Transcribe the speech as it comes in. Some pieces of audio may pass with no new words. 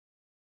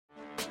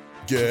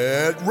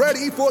Get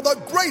ready for the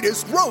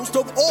greatest roast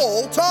of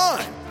all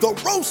time, the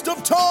Roast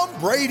of Tom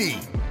Brady,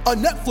 a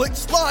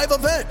Netflix live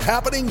event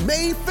happening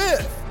May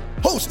 5th.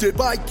 Hosted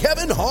by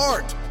Kevin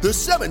Hart, the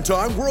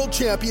 7-time world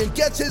champion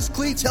gets his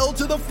cleats held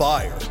to the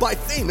fire by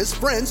famous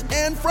friends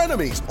and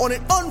frenemies on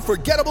an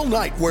unforgettable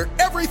night where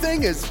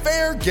everything is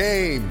fair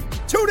game.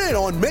 Tune in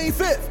on May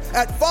 5th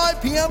at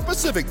 5 p.m.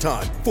 Pacific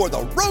time for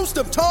the Roast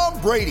of Tom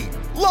Brady,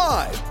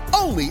 live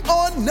only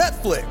on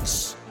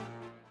Netflix.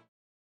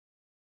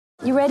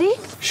 You ready?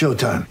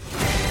 Showtime.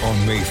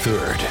 On May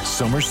 3rd,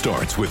 summer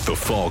starts with The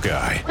Fall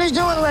Guy. Let's do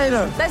it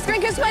later. Let's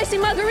drink a spicy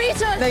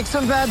margarita. Make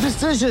some bad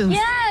decisions.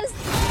 Yes!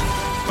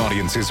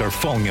 Audiences are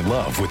falling in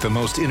love with the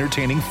most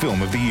entertaining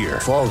film of the year.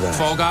 Fall Guy.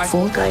 Fall Guy?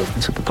 Fall guy.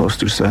 That's what the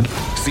poster said.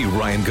 See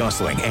Ryan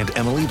Gosling and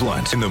Emily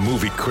Blunt in the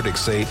movie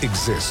critics say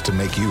exists to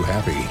make you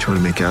happy. Trying to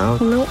make it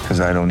out? Nope. Because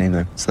I don't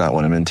either. It's not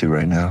what I'm into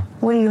right now.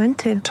 What are you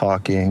into?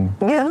 Talking.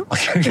 Yeah.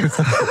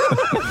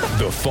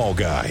 The Fall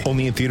Guy.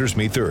 Only in theaters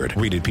May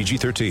 3rd. Rated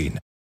PG-13.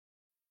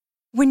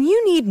 When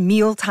you need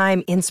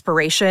mealtime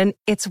inspiration,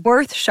 it's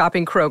worth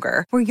shopping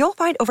Kroger, where you'll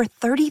find over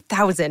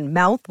 30,000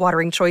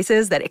 mouth-watering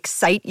choices that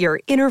excite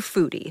your inner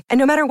foodie. And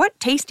no matter what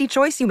tasty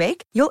choice you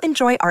make, you'll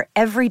enjoy our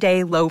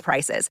everyday low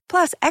prices,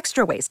 plus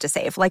extra ways to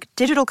save, like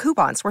digital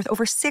coupons worth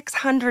over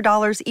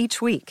 $600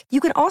 each week. You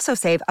can also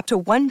save up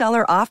to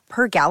 $1 off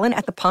per gallon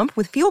at the pump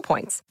with fuel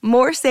points.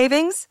 More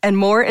savings and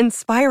more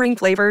inspiring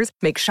flavors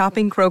make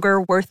shopping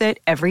Kroger worth it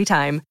every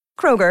time.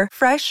 Kroger,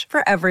 fresh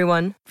for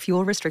everyone.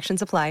 Fuel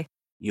restrictions apply.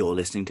 You're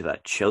listening to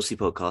that Chelsea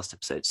podcast,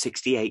 episode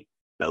 68,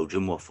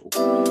 Belgian Waffle.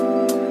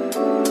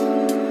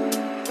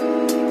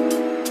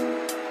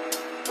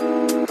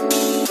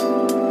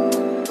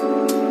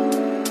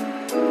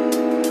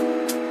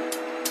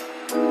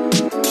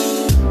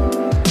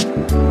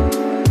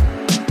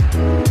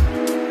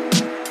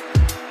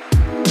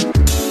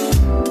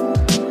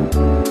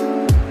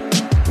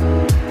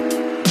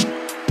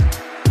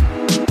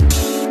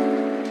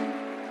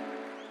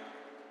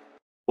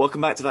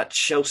 Welcome back to that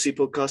Chelsea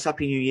podcast.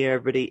 Happy New Year,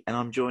 everybody. And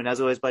I'm joined,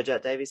 as always, by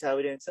Jack Davies. How are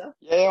we doing, sir?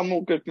 Yeah, I'm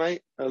all good,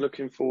 mate.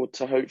 Looking forward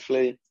to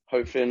hopefully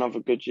another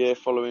good year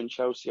following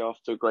Chelsea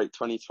after a great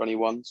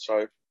 2021.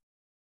 So,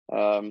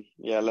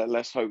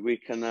 let's hope we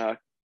can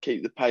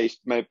keep the pace.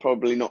 Maybe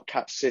probably not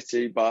catch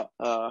City, but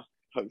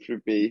hopefully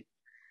be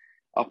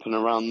up and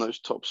around those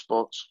top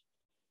spots.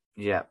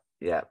 Yeah,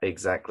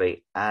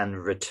 exactly.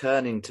 And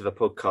returning to the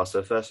podcast for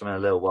the first time in a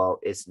little while,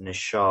 it's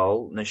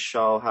Nishal.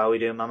 Nishal, how are we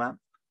doing, my man?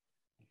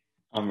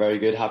 I'm very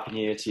good. Happy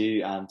New Year to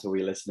you and to all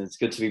your listeners. It's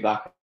good to be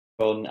back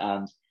on,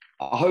 and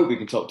I hope we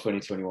can top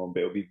 2021,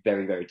 but it'll be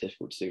very, very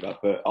difficult to do that.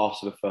 But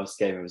after the first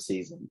game of the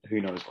season,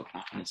 who knows what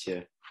can happen this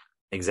year?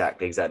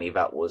 Exactly.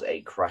 That was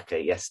a cracker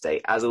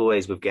yesterday. As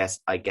always with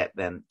guests, I get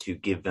them to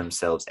give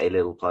themselves a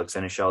little plug. So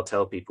Nishal,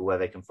 tell people where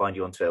they can find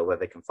you on Twitter, where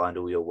they can find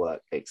all your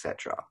work,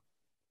 etc.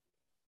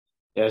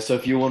 Yeah, so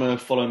if you want to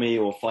follow me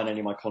or find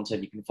any of my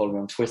content, you can follow me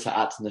on Twitter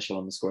at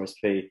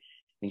Nishal_SP.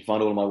 You can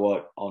find all of my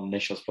work on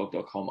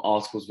nishalsblog.com,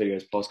 articles,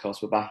 videos,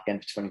 podcasts. We're back again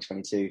for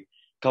 2022,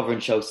 covering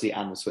Chelsea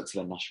and the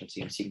Switzerland national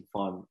team. So you can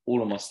find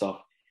all of my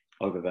stuff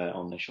over there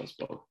on Nishal's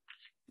blog.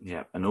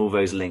 Yeah, and all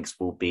those links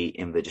will be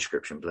in the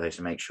description below.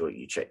 So make sure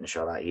you check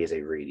Nishal out. He is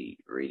a really,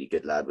 really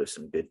good lad with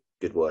some good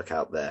work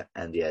out there.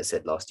 And yeah, as I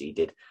said last year, he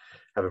did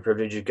have a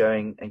privilege of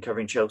going and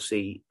covering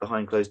Chelsea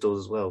behind closed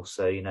doors as well.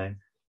 So,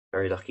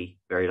 very lucky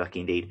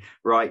indeed.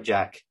 Right,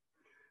 Jack.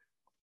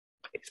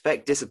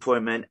 Expect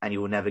disappointment and you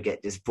will never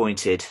get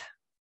disappointed.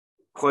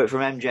 Quote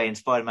from MJ in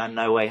Spider-Man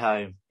No Way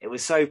Home. It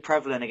was so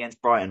prevalent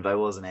against Brighton, though,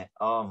 wasn't it?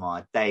 Oh,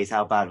 my days.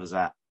 How bad was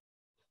that?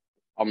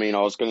 I mean, I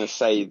was going to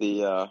say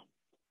the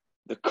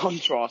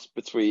contrast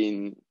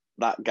between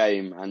that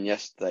game and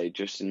yesterday,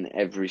 just in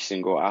every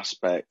single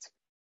aspect.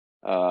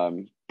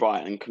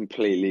 Brighton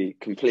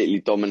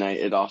completely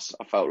dominated us.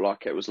 I felt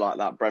like it was like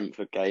that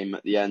Brentford game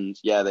at the end.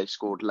 Yeah, they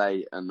scored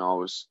late and I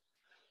was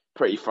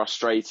pretty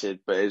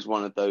frustrated, but it's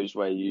one of those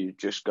where you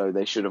just go,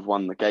 they should have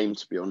won the game,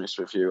 to be honest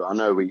with you. I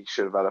know we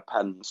should have had a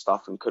pen and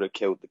stuff and could have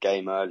killed the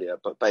game earlier,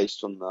 but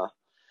based on the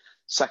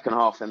second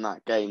half in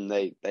that game,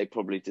 they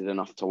probably did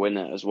enough to win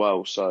it as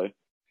well. So,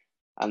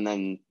 and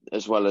then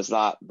as well as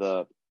that,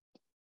 the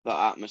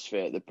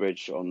atmosphere at the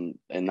Bridge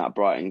in that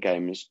Brighton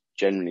game is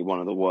generally one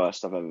of the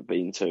worst I've ever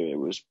been to. It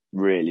was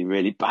really,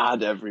 really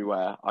bad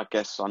everywhere. I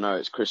guess I know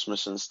it's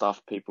Christmas and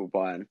stuff, people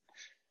buying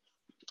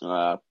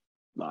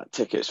like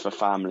tickets for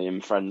family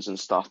and friends and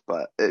stuff,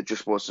 but it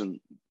just wasn't,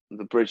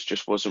 the Bridge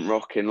just wasn't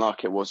rocking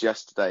like it was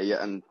yesterday.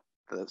 And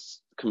the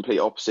complete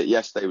opposite,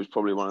 yesterday was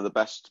probably one of the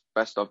best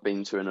I've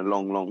been to in a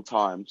long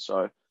time.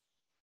 So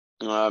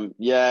it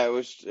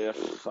was, I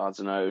don't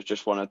know, it was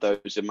just one of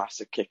those, a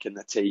massive kick in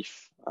the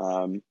teeth,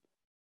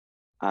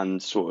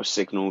 and sort of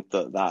signalled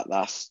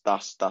that's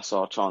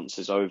our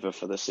chances over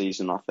for the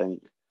season, I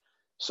think.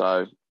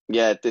 So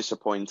yeah,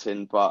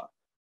 disappointing, but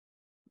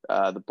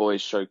the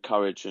boys showed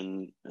courage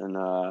and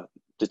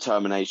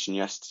determination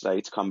yesterday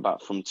to come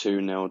back from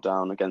 2-0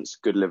 down against a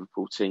good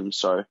Liverpool team.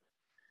 So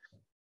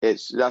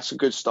that's a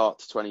good start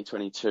to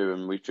 2022,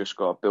 and we've just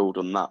got to build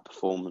on that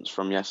performance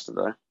from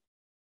yesterday.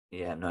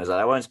 Yeah, no,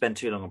 I won't spend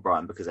too long on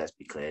Brighton because let's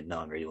be clear, no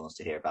one really wants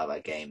to hear about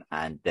that game,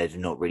 and there's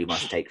not really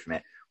much to take from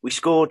it. We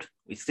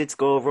did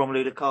score.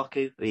 Romelu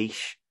Lukaku.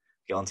 Eesh,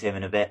 get on to him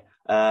in a bit.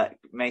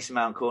 Mason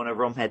Mount corner.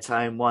 Rom heads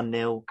home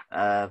 1-0.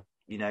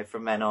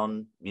 From then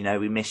on,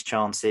 we missed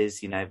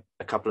chances. A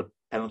couple of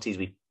penalties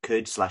we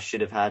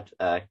could/should have had.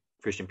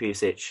 Christian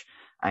Pulisic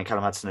and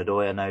Callum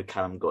Hudson-Odoi. I know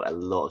Callum got a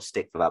lot of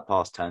stick for that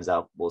pass. Turns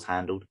out was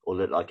handled or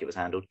looked like it was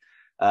handled.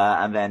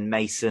 And then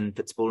Mason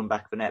puts the ball in the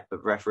back of the net,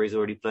 but referee's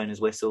already blown his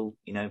whistle.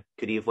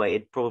 Could he have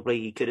waited? Probably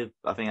he could have.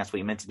 I think that's what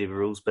he meant to do with the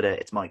rules, but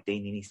it's Mike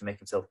Dean. He needs to make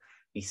himself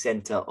the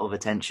centre of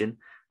attention.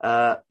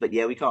 But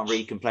yeah, we can't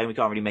really complain. We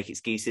can't really make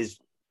excuses.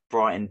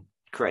 Brighton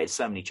created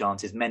so many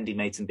chances. Mendy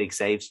made some big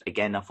saves.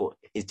 Again, I thought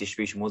his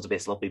distribution was a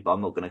bit sloppy, but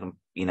I'm not going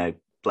to,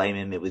 blame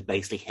him. It was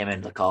basically him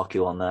and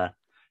Lukaku on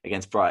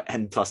against Brighton,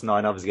 and plus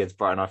 9 others against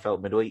Brighton. I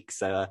felt midweek.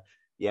 So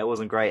it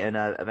wasn't great. And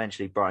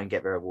eventually Brighton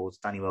get their rewards.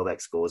 Danny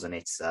Welbeck scores, and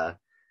it's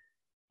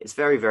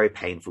very, very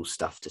painful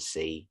stuff to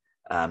see.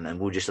 And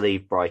we'll just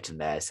leave Brighton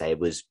there. Say it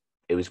was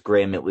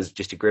grim. It was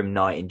just a grim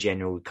night in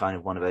general. Kind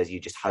of one of those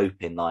you're just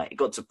hoping. Like, it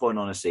got to the point,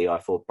 honestly, I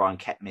thought Brighton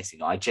kept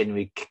missing. I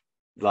genuinely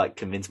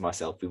convinced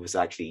myself he was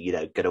actually,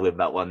 going to win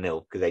about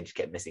 1-0 because they just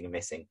kept missing and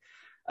missing.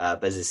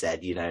 But as I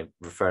said,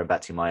 referring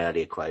back to my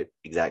earlier quote,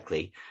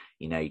 exactly,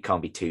 you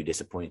can't be too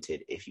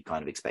disappointed if you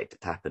kind of expect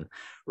it to happen.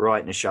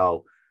 Right,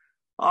 Nishal.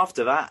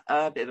 After that,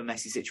 a bit of a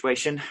messy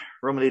situation.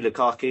 Romelu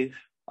Lukaku.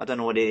 I don't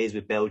know what it is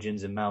with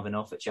Belgians and mouthing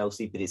off at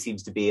Chelsea, but it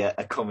seems to be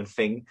a common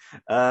thing.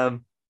 That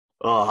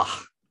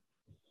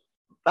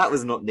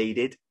was not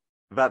needed.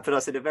 That put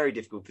us in a very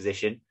difficult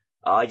position.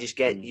 I just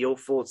get your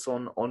thoughts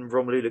on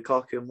Romelu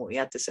Lukaku and what he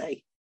had to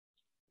say.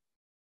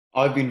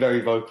 I've been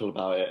very vocal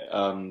about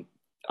it.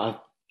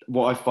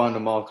 What I find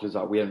remarkable is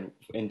that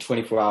in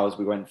 24 hours,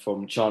 we went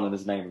from chanting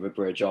his name of a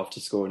bridge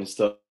after scoring his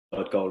third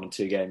goal in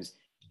 2 games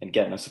and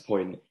getting us a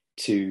point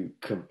to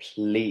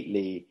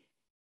completely...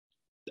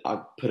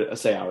 I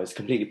was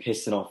completely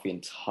pissing off the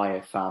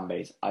entire fan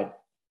base. I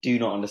do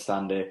not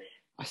understand it.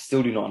 I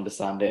still do not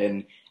understand it.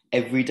 And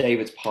every day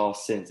that's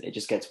passed since, it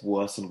just gets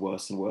worse and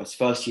worse and worse.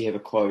 First, you hear the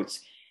quotes.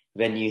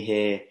 Then you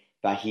hear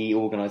that he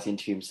organised the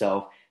interview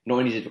himself. Not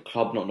only did the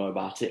club not know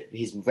about it,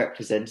 his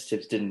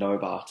representatives didn't know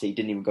about it. He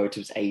didn't even go to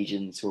his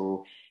agents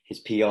or his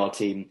PR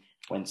team.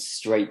 Went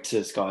straight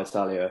to Sky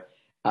Italia.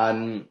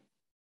 And,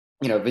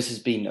 this has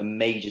been a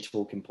major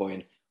talking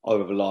point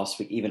over the last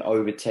week, even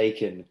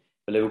overtaken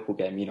the Liverpool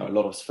game. A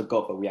lot of us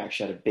forgot that we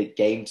actually had a big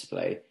game to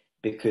play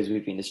because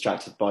we've been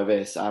distracted by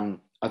this. I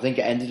think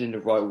it ended in the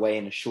right way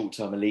in a short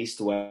term, at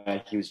least,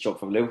 where he was dropped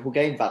from the Liverpool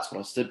game. That's what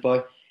I stood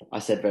by. I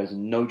said there's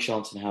no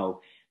chance in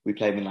hell we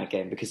play him in that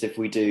game, because if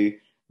we do,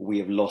 we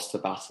have lost the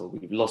battle.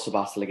 We've lost the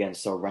battle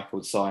against our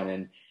record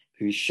signing,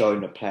 who's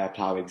shown that player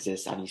power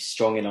exists and he's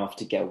strong enough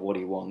to get what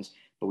he wants.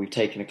 But we've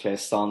taken a clear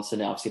stance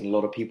in it. I've seen a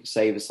lot of people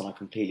say this, and I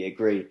completely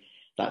agree.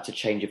 That's a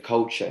change of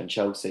culture in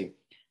Chelsea,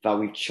 that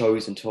we've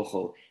chosen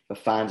Tuchel. The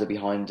fans are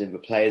behind him, the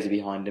players are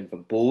behind him, the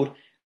board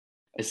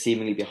are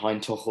seemingly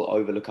behind Tuchel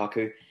over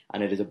Lukaku,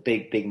 and it is a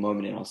big, big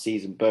moment in our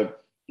season.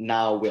 But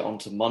now we're on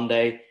to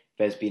Monday.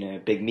 There's been a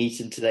big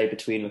meeting today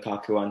between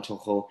Lukaku and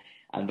Tuchel,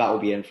 and that will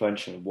be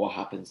influential in what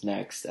happens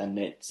next. And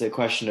it's a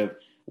question of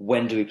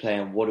when do we play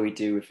him, what do we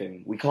do with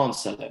him? We can't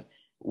sell him.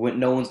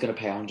 No one's going to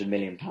pay £100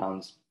 million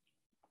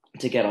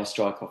to get our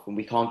striker off, and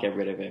we can't get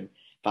rid of him.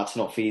 That's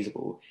not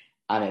feasible.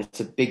 And it's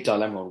a big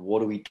dilemma on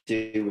what do we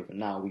do with him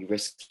now. We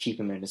risk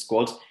keeping him in the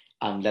squad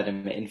and let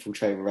him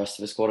infiltrate the rest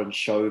of the squad and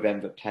show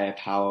them that player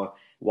power,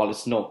 while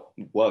it's not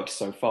worked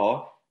so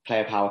far,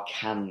 player power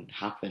can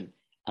happen.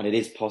 And it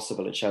is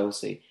possible at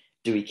Chelsea.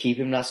 Do we keep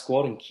him in that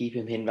squad and keep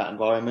him in that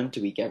environment?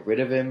 Do we get rid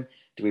of him?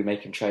 Do we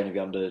make him train with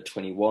the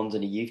under-21s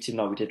and a youth team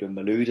like we did with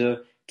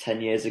Malouda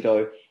 10 years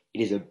ago?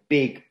 It is a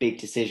big, big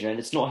decision, and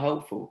it's not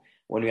helpful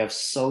when we have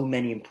so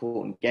many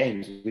important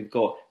games. We've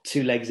got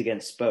 2 legs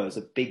against Spurs,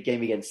 a big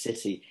game against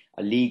City,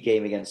 a league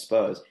game against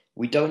Spurs.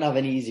 We don't have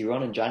an easy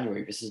run in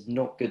January. This is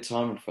not good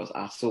timing for us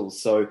at all.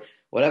 So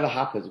whatever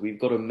happens, we've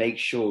got to make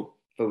sure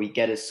that we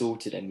get it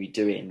sorted and we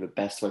do it in the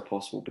best way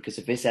possible. Because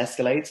if this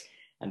escalates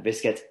and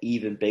this gets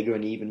even bigger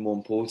and even more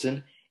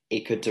important,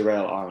 it could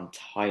derail our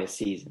entire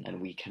season,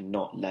 and we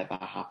cannot let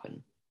that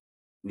happen.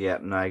 Yeah,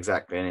 no,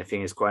 exactly. And I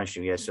think it's quite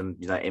interesting. We had some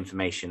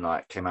information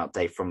came out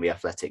today from The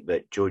Athletic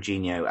that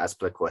Jorginho,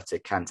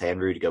 Azpilicueta, Kante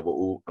and Rudiger were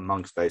all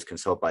amongst those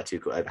consulted by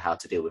Tuchel over how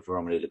to deal with the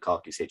Romelu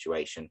Lukaku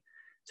situation.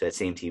 So it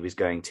seemed he was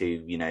going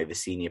to, the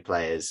senior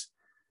players,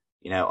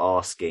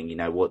 asking,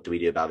 what do we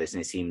do about this?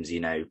 And it seems,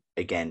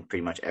 again,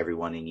 pretty much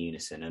everyone in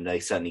unison. And they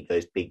certainly,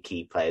 those big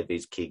key players,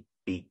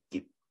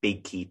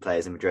 big key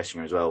players in the dressing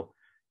room as well,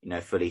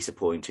 fully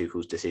supporting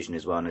Tuchel's decision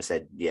as well. And I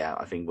said, yeah,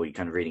 I think what you're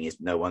kind of reading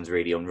is no one's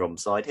really on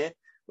Rom's side here,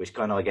 which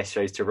kind of, I guess,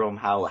 shows to Rom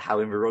how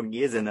in the wrong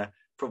he is. And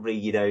probably,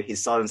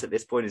 his silence at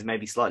this point is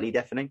maybe slightly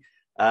deafening.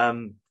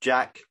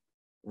 Jack,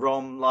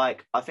 Rom, I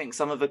think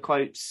some of the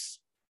quotes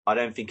I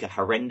don't think are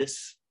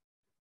horrendous.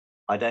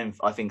 I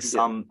think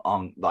some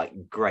aren't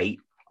great.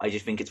 I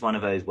just think it's one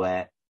of those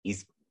where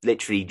he's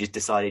literally just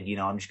decided,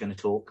 I'm just going to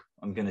talk.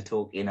 I'm going to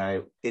talk,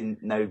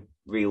 didn't no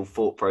real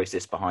thought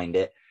process behind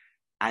it.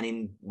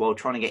 And while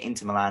trying to get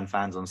Inter Milan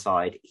fans on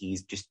side,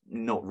 he's just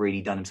not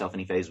really done himself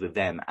any favours with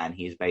them. And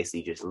he's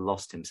basically just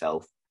lost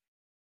himself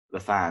the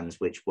fans,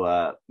 which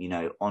were,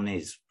 on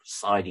his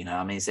side,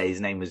 say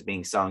his name was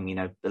being sung,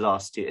 the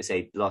last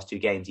two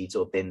games, he'd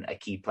sort of been a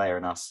key player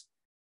in us,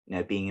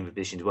 being in the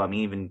position as well. I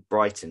mean, even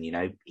Brighton,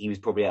 he was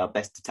probably our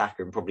best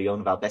attacker and probably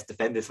one of our best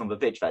defenders on the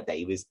pitch that day.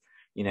 He was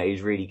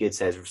really good.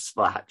 So it's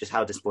just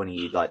how disappointing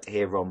you'd like to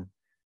hear Rom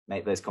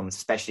make those comments,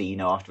 especially,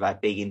 after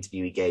that big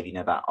interview he gave,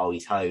 about,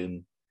 he's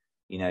home,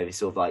 it's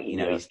sort of like,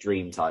 his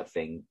dream type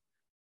thing.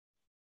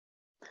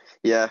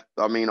 Yeah,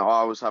 I mean,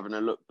 I was having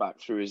a look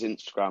back through his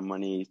Instagram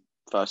when he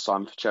first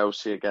signed for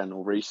Chelsea again,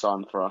 or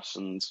re-signed for us,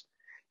 and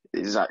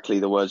exactly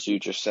the words you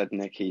just said,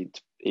 Nick.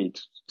 He'd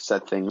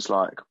said things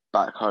like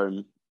back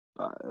home,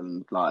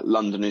 and like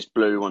London is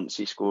blue once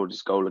he scored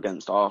his goal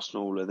against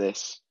Arsenal. All of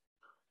this,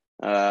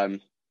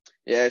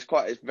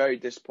 it's very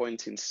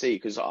disappointing to see,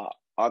 because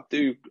I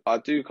do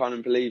kind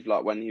of believe,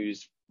 like when he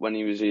was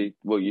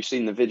you've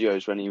seen the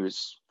videos when he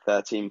was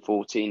 13,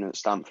 14 at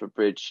Stamford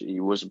Bridge, he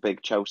was a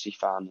big Chelsea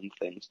fan and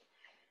things.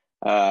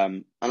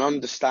 And I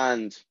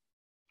understand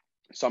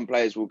some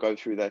players will go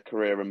through their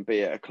career and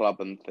be at a club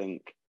and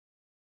think,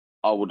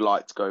 I would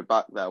like to go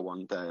back there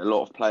one day. A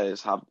lot of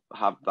players have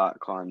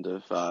that kind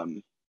of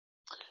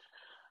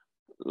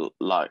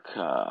like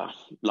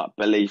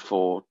belief,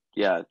 or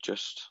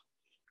just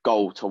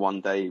goal to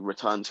one day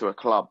return to a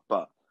club.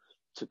 But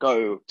to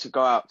go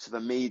out to the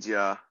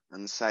media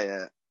and say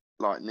it,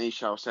 like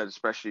Nishal said,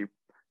 especially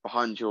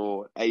behind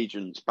your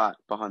agent's back,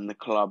 behind the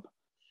club,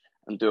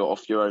 and do it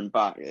off your own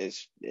back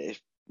is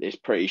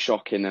pretty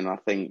shocking. And I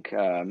think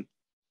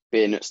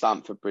being at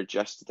Stamford Bridge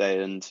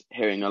yesterday and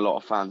hearing a lot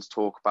of fans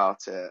talk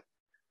about it,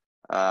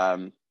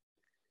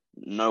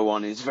 no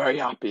one is very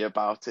happy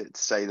about it,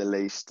 to say the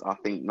least. I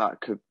think that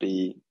could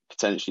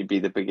potentially be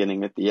the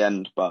beginning of the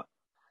end. But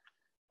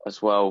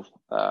as well,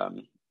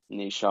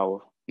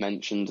 Nishal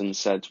mentioned and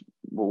said,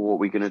 well, what are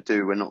we going to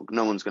do?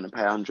 No one's going to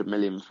pay 100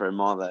 million for him,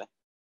 are they?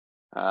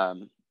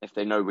 If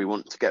they know we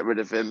want to get rid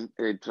of him,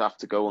 he'd have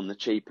to go on the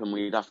cheap, and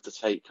we'd have to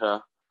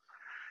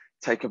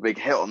take a big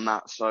hit on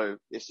that. So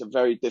it's a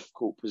very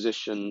difficult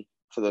position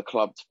for the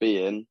club to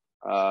be in.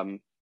 I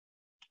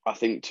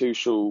think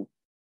Tuchel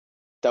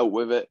dealt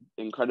with it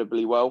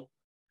incredibly well,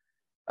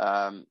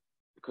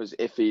 because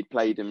if he'd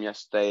played him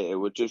yesterday, it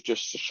would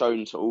just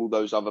shown to all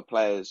those other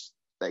players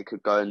they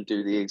could go and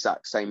do the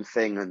exact same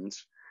thing, and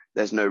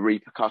there's no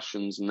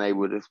repercussions, and they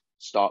would have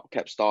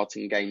kept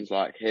starting games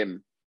like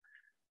him.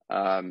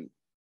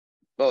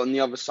 But on the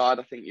other side,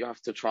 I think you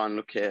have to try and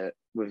look at it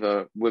with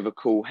a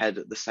cool head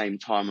at the same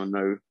time. I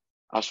know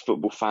as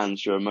football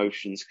fans, your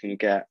emotions can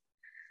get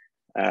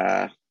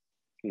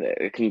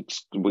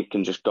we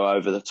can just go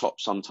over the top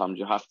sometimes.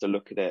 You have to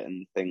look at it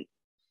and think,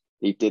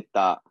 he did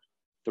that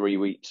 3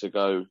 weeks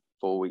ago,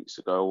 4 weeks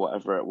ago,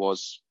 whatever it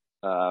was,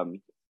 and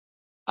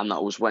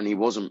that was when he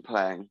wasn't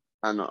playing.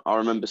 And I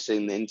remember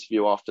seeing the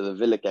interview after the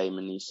Villa game,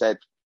 and he said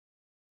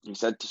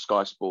to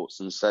Sky Sports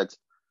and said,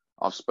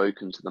 I've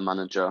spoken to the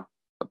manager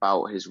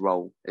about his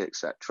role,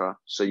 etc.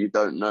 So you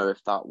don't know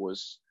if that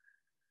was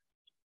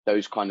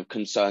those kind of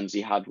concerns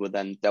he had were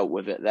then dealt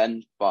with it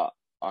then. But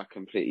I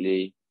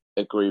completely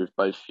agree with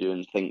both of you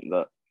and think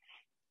that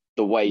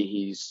the way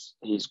he's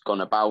gone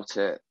about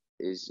it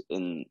is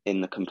in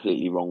the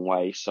completely wrong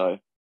way. So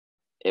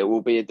it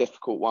will be a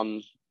difficult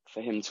one for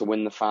him to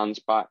win the fans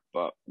back,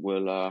 but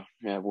we'll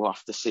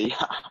have to see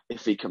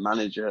if he can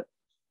manage it.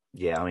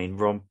 Yeah, I mean,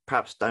 Ron,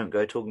 perhaps don't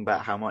go talking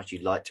about how much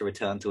you'd like to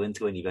return to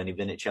Inter when you've only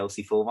been at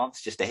Chelsea 4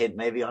 months. Just a hint,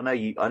 maybe. I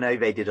know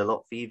they did a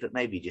lot for you, but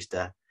maybe just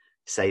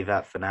save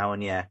that for now.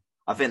 And yeah,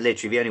 I think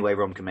literally the only way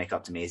Ron can make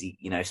up to me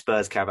is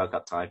Spurs Carabao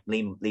Cup time.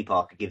 Lee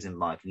Parker gives him the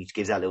mic and he just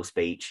gives that little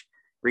speech,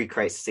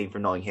 recreates the scene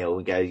from Notting Hill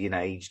and goes, you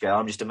just go,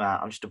 I'm just a man,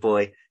 I'm just a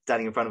boy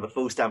standing in front of a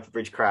full Stamford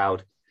Bridge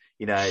crowd.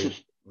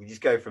 We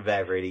just go from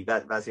there, really.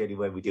 That's the only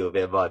way we deal with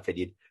it, in my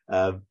opinion.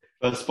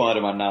 First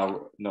Spider-Man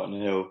now,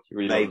 Notting Hill.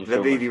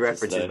 The movie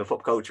references, the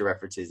pop culture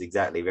references,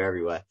 exactly, they're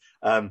everywhere.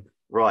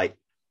 Right.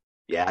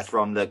 Yeah, that's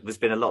Ron. There's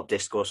been a lot of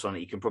discourse on it.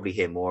 You can probably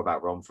hear more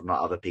about Ron from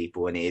other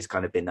people, and it has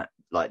kind of been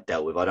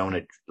dealt with. I don't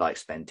want to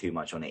spend too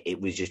much on it. It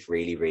was just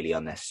really, really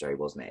unnecessary,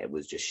 wasn't it? It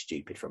was just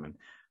stupid from him.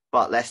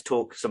 But let's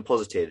talk some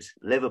positives.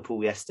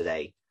 Liverpool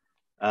yesterday.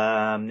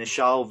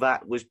 Nishal,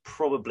 that was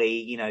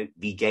probably,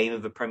 the game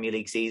of the Premier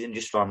League season,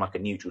 just from a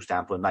neutral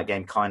standpoint. That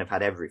game kind of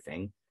had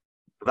everything.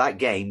 But that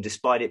game,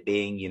 despite it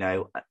being,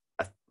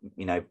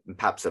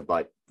 perhaps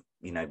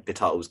the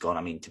title's gone.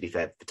 I mean, to be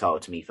fair, the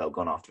title to me felt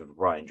gone after the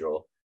Brighton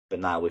draw. But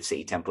now with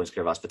City 10 points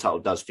clear of us, the title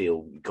does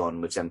feel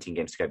gone with 17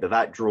 games to go. But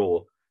that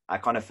draw, I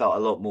kind of felt a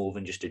lot more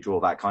than just a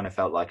draw. That kind of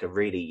felt like a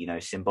really,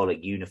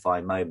 symbolic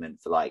unifying moment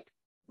for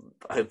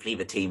hopefully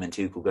the team and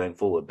Tuchel going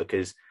forward.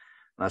 Because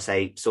when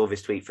I saw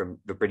this tweet from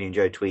the brilliant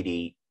Joe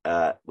Tweedy,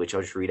 which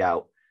I'll just read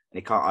out,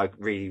 and I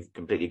really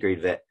completely agree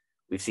with it.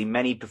 We've seen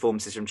many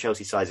performances from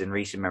Chelsea sides in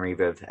recent memory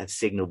that have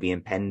signalled the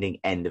impending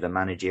end of a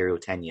managerial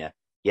tenure.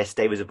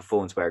 yesterday was a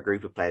performance where a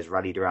group of players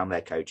rallied around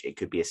their coach. It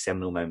could be a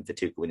seminal moment for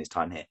Tuchel in his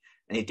time here.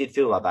 And it did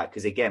feel like that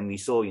because, again, we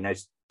saw,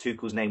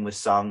 Tuchel's name was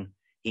sung.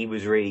 He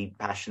was really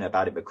passionate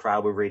about it. The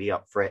crowd were really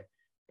up for it.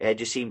 It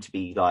just seemed to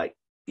be like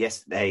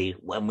yesterday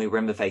when we were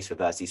in the face of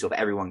adversity, sort of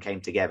everyone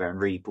came together and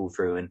really pulled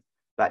through. And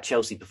that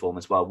Chelsea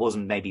performance, while it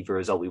wasn't maybe the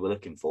result we were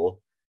looking for,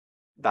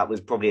 that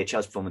was probably a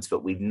Chelsea performance that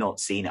we've not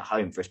seen at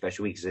home for a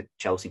special week. It's a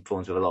Chelsea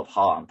performance with a lot of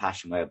heart and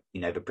passion where,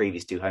 the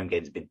previous 2 home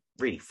games have been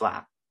really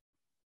flat.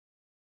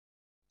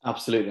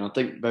 Absolutely. And I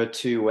think there are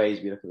 2 ways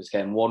we look at this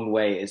game. One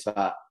way is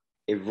that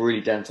it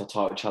really dents our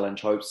title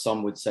challenge hopes.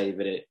 Some would say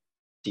that it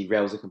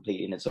derails it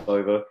completely and it's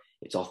over.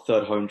 It's our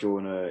 3rd home draw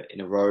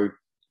in a row.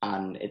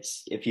 And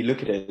if you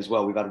look at it as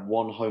well, we've had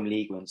 1 home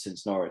league win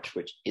since Norwich,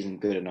 which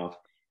isn't good enough.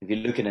 If you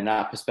look at it in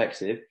that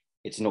perspective,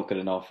 it's not good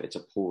enough. It's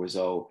a poor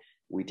result.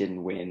 We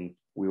didn't win.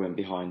 We went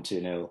behind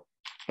 2-0.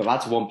 But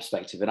that's one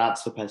perspective. And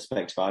that's the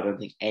perspective I don't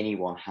think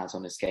anyone has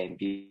on this game.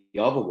 The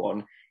other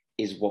one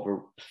is what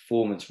the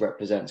performance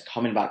represents.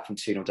 Coming back from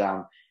 2-0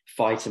 down,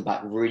 fighting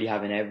back, really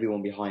having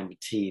everyone behind the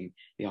team,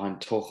 behind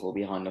Tuchel,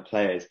 behind the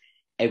players,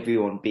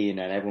 everyone being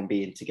there and everyone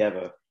being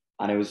together.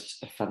 And it was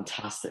a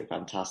fantastic,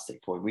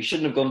 fantastic point. We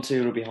shouldn't have gone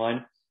 2-0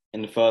 behind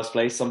in the first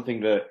place.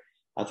 Something that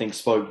I think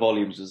spoke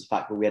volumes was the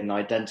fact that we had an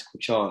identical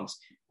chance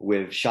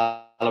with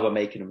Chalobah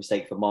making a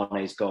mistake for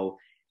Mane's goal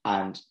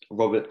and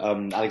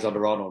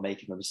Alexander-Arnold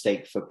making a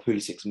mistake for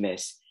Pulisic's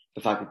miss.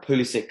 The fact that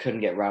Pulisic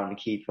couldn't get round the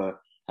keeper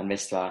and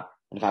missed that,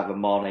 and the fact that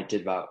Mane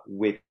did that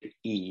with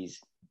ease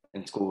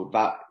and scored,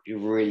 that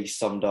really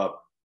summed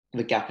up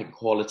the gap in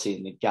quality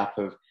and the gap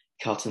of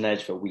cutting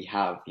edge that we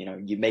have.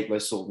 You make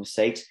those sort of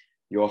mistakes,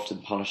 you're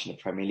often punished in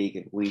the Premier League,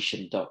 and we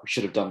should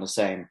have done the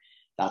same.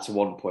 That's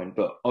one point.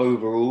 But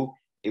overall,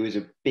 it was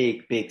a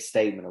big, big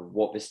statement of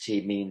what this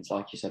team means.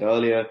 Like you said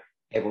earlier,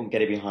 everyone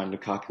getting behind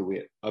Lukaku.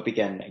 We're up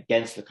again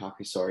against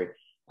Lukaku,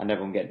 and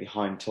everyone getting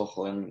behind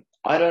Tuchel. And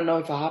I don't know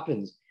if it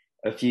happens.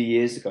 A few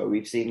years ago,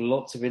 we've seen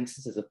lots of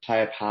instances of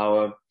player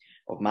power,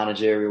 of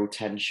managerial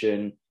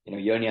tension.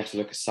 You only have to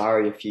look at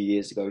Sarri a few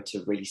years ago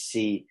to really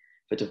see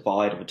the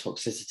divide and the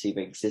toxicity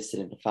that existed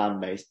in the fan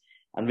base.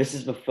 And this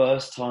is the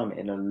first time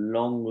in a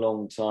long,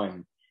 long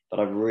time that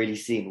I've really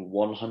seen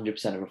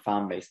 100% of a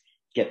fan base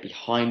get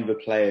behind the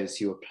players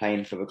who are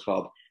playing for the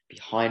club,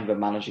 behind the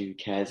manager who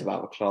cares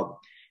about the club,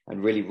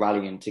 and really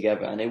rallying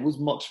together. And it was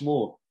much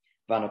more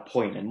than a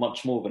point and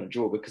much more than a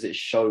draw, because it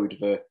showed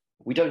that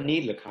we don't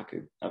need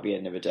Lukaku at the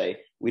end of the day.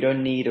 We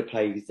don't need a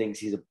player who thinks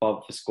he's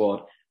above the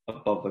squad,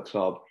 above the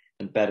club,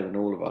 and better than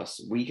all of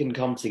us. We can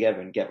come together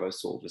and get those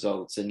sort of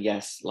results. And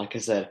yes, like I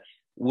said,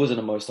 wasn't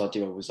the most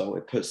ideal result.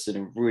 It puts us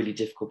in a really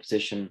difficult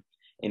position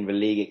in the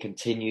league. It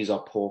continues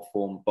our poor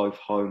form, both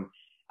home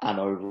and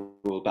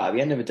overall. But at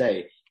the end of the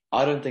day,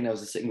 I don't think there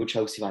was a single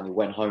Chelsea fan who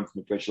went home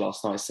from the bridge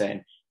last night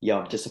saying, yeah,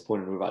 I'm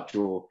disappointed with that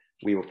draw.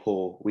 We were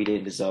poor. We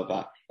didn't deserve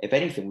that. If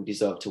anything, we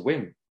deserved to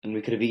win, and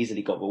we could have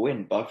easily got the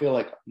win. But I feel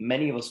like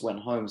many of us went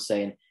home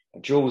saying a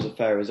draw was a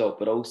fair result,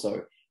 but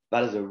also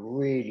that is a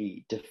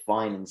really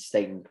defining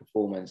statement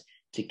performance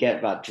to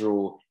get that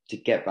draw, to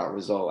get that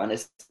result. And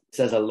it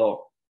says a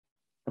lot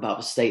about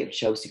the state of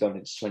Chelsea going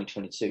into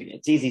 2022.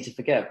 It's easy to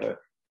forget, but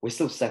we're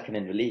still second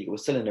in the league. We're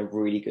still in a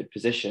really good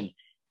position.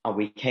 And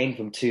we came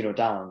from 2-0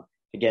 down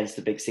against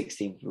the Big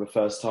 16 for the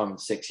first time in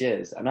 6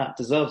 years. And that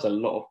deserves a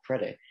lot of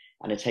credit.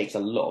 And it takes a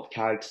lot of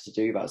character to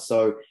do that.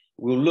 So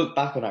we'll look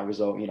back on that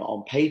result,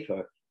 on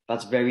paper.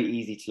 That's very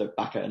easy to look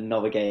back at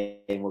another game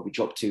where we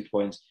dropped 2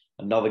 points,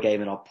 another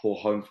game in our poor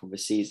home from the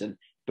season.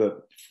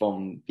 But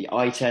from the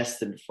eye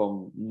test and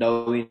from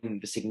knowing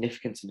the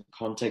significance and the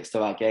context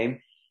of that game,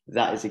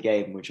 that is a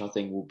game which I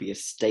think will be a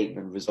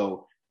statement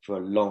result for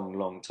a long,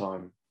 long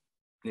time.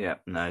 Yeah,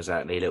 no,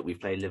 exactly. Look, we've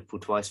played Liverpool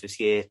twice this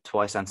year.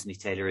 Twice Anthony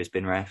Taylor has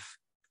been ref.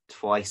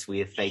 Twice we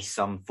have faced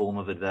some form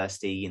of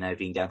adversity,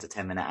 being down to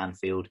 10 men at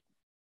Anfield,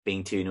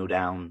 being 2-0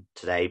 down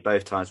today.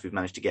 Both times we've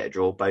managed to get a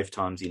draw. Both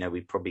times,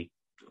 we've probably,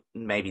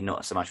 maybe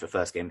not so much for the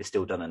first game, but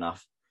still done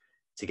enough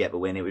to get the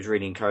win. It was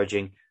really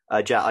encouraging.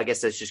 Jack, I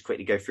guess let's just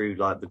quickly go through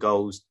the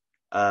goals.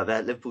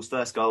 Liverpool's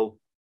first goal,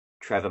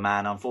 Trevor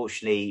Mann,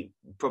 unfortunately,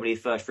 probably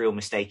the first real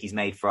mistake he's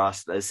made for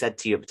us. As I said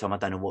to you at the time, I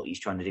don't know what he's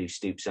trying to do,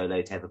 stoop so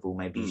low to have the ball.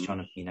 Maybe he's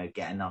trying to,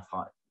 get enough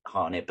heart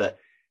on it, but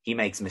he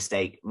makes a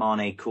mistake.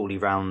 Mane coolly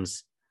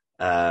rounds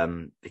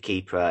the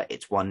keeper.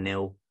 It's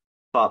 1-0.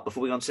 But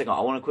before we go on to second, I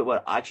want a quick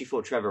word. I actually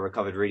thought Trevor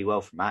recovered really well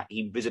from that.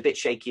 He was a bit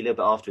shaky a little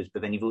bit afterwards,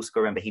 but then you've also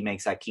got to remember he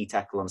makes that key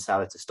tackle on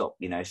Salah to stop,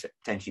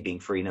 potentially being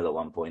 3-0 at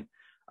one point.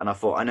 And I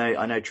thought,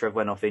 I know Trev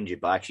went off injured,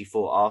 but I actually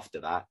thought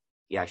after that,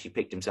 he actually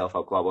picked himself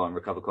up quite well and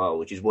recovered quite well,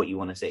 which is what you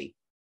want to see.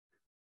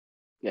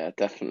 Yeah,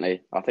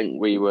 definitely. I think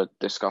we were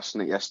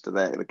discussing it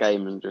yesterday at the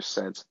game and just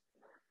said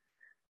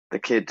the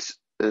kid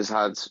has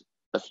had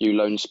a few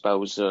loan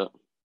spells at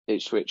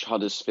Ipswich,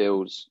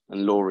 Huddersfield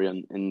and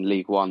Lorient in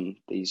League One.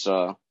 These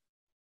are,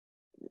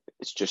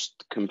 it's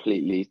just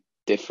completely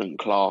different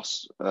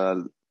class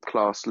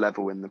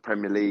level in the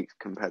Premier League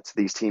compared to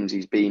these teams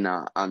he's been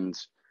at. And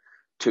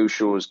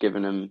Tuchel has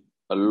given him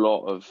a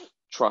lot of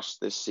trust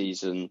this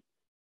season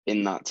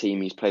in that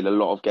team. He's played a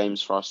lot of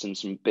games for us in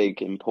some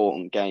big,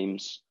 important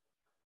games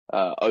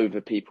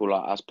over people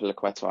like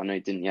Azpilicueta. I know he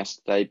didn't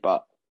yesterday,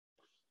 but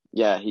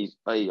yeah,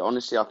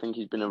 honestly, I think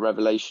he's been a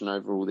revelation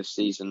overall this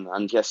season.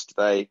 And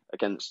yesterday,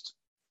 against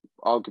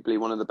arguably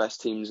one of the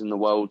best teams in the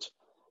world,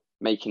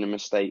 making a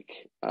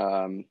mistake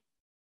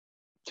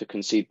to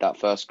concede that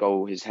first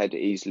goal, his head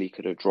easily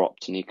could have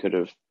dropped, and he could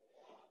have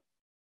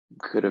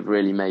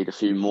really made a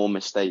few more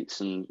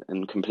mistakes and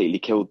completely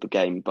killed the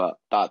game. But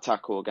that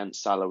tackle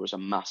against Salah was a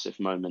massive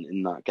moment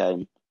in that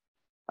game.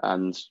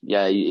 And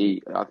yeah,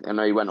 I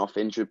know he went off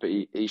injured, but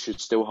he should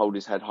still hold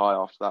his head high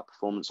after that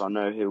performance. I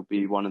know he'll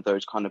be one of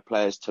those kind of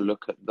players to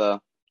look at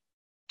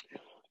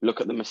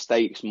the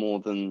mistakes more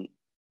than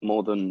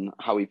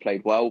how he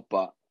played well.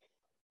 But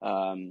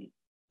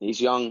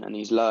he's young and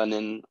he's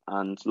learning,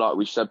 and like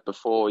we said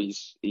before,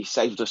 he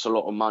saved us a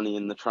lot of money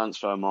in the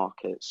transfer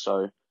market.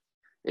 So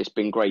it's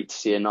been great to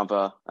see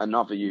another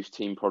youth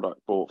team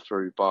product brought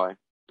through by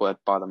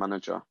the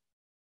manager.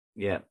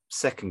 Yeah,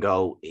 second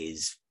goal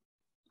is,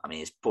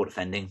 it's poor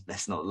defending.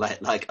 Let's not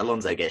like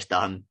Alonso gets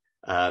done.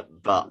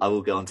 But I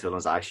will go on to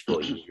Alonso. I actually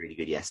thought he was really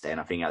good yesterday,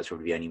 and I think that was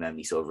probably the only moment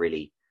he sort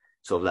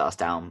of let us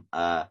down.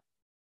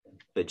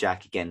 But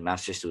Jack, again,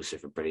 that's just also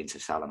for brilliance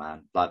of Salah,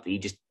 man. Like he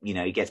just,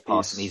 he gets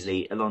past him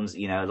easily.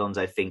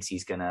 Alonso thinks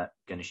he's gonna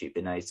shoot,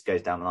 but no, he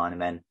goes down the line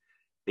and then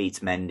beats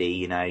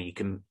Mendy. I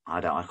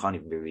can't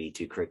even be really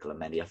too critical of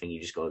Mendy. I think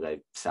you just got to go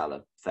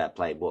Salah. Fair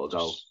play. What a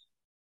goal.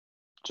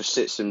 Just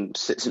sits him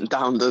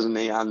down, doesn't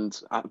he? And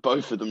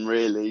both of them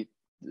really.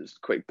 Just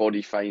a quick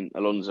body feint.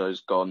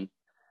 Alonso's gone,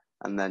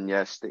 and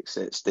then sticks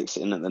it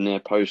in at the near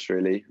post.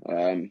 Really,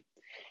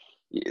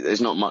 there's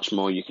not much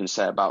more you can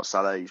say about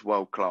Salah. He's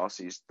world class.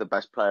 He's the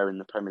best player in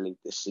the Premier League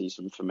this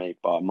season for me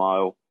by a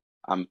mile,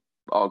 and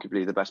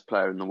arguably the best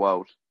player in the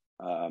world.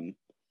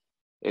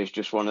 It's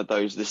just one of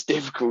those that's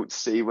difficult to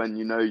see when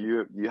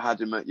you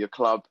had him at your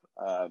club.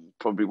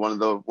 Probably one of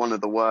the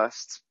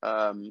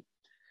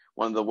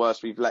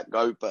worst we've let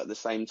go. But at the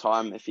same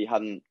time, if he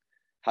hadn't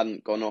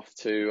gone off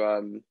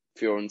to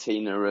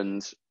Fiorentina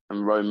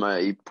and Roma,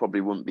 he probably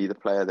wouldn't be the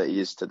player that he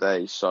is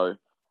today. So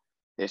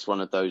it's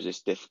one of those.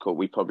 It's difficult.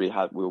 We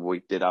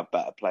did have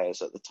better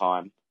players at the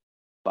time,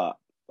 but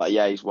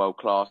yeah, he's world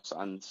class.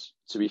 And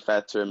to be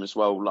fair to him as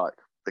well, like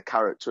the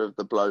character of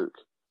the bloke,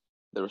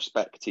 the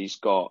respect he's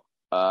got,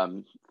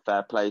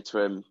 fair play to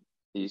him.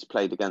 He's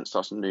played against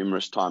us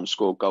numerous times,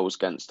 scored goals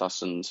against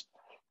us, and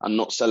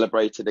not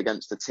celebrated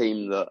against a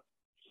team that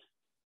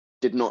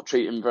did not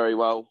treat him very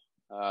well.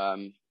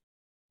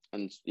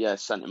 And yeah,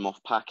 sent him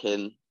off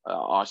packing.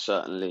 I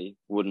certainly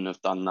wouldn't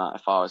have done that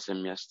if I was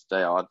him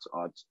yesterday.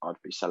 I'd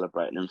be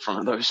celebrating in front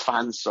of those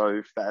fans.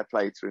 So fair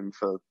play to him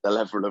for the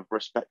level of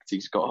respect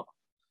he's got.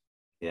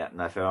 Yeah,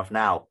 no, fair enough.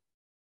 Now,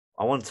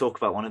 I want to talk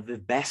about one of the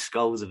best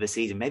goals of the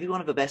season, maybe one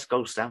of the best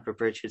goals Stamford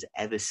Bridge has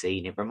ever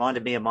seen. It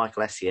reminded me of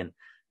Michael Essien.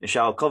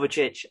 Mishael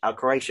Kovacic, our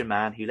Croatian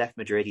man who left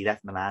Madrid, he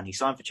left Milan, he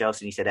signed for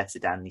Chelsea and he said F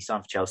Zidane, and he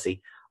signed for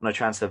Chelsea on a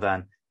transfer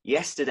ban.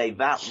 Yesterday,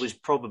 that was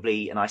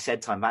probably, and I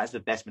said time, that is the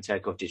best Mateo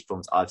Kovacic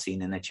performance I've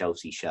seen in a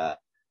Chelsea shirt.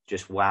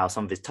 Just wow,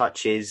 some of his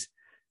touches.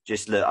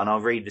 Just look, and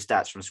I'll read the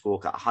stats from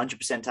Scorecard.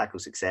 100% tackle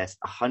success,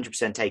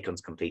 100%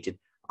 take-ons completed,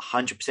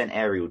 100%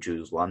 aerial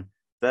duels won,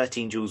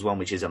 13 duels won,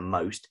 which is a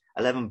most,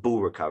 11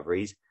 ball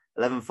recoveries,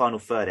 11 final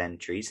third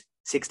entries,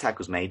 6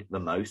 tackles made, the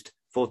most,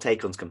 4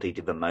 take-ons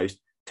completed, the most,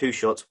 2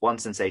 shots, 1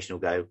 sensational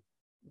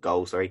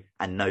goal,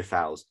 and no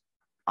fouls.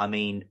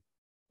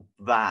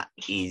 That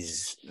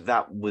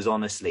was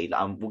honestly,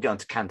 we'll go on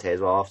to Kante as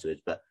well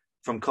afterwards, but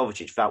from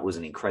Kovacic, that was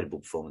an incredible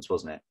performance,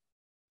 wasn't it?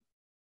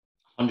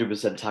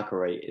 100% tackle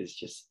rate is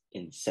just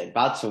insane.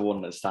 That's the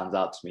one that stands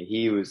out to me.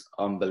 He was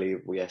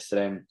unbelievable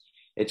yesterday. And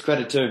it's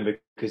credit to him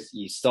because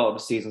he started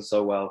the season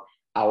so well,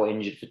 out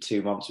injured for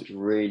 2 months, which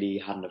really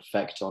had an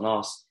effect on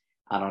us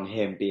and on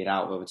him being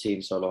out of the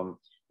team so long.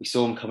 We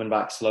saw him coming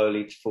back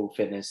slowly to full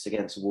fitness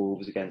against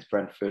Wolves, against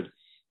Brentford,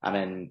 and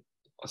then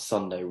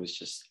Sunday was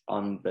just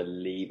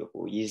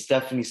unbelievable. He's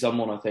definitely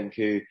someone, I think,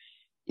 who,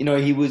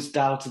 he was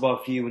doubted by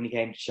a few when he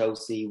came to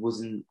Chelsea. He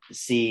wasn't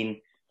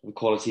seen the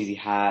qualities he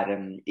had,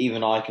 and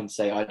even I can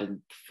say I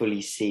didn't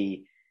fully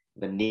see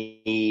the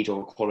need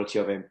or quality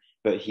of him,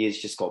 but he has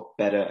just got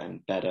better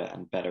and better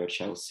and better at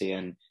Chelsea.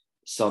 And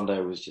Sunday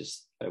was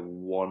just a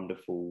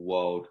wonderful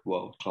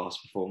world-class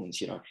performance.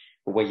 The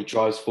way he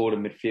drives forward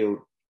in midfield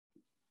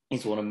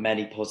is one of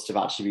many positive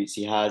attributes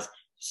he has.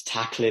 His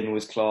tackling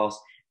was class.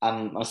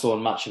 And I saw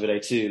on Match of the Day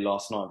too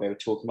last night, they were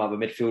talking about the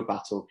midfield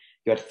battle.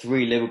 You had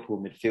 3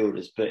 Liverpool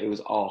midfielders, but it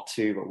was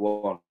R2 but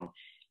 1.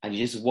 And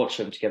you just watch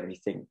them together and you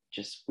think,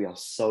 we are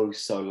so,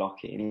 so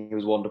lucky. And he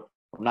was wonderful.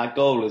 And that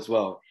goal as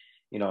well,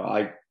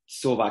 I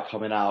saw that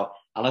coming out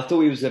and I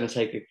thought he was going to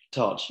take a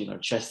touch,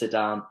 chest it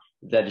down,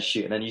 then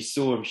shoot. And then you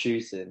saw him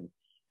shooting.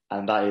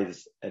 And that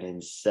is an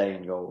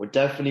insane goal. We're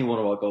definitely one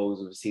of our goals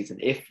of the season,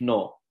 if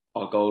not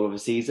our goal of the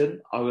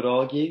season, I would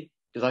argue.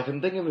 Because I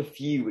can think of a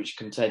few which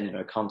contend,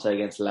 Kante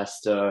against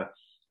Leicester,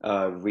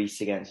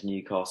 Reece against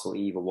Newcastle,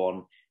 either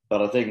one.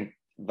 But I think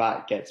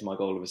that gets my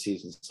goal of the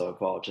season so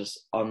far.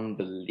 Just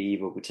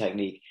unbelievable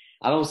technique.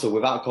 And also,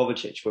 without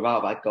Kovacic,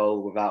 without that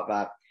goal, without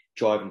that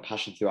drive and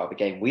passion throughout the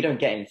game, we don't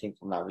get anything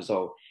from that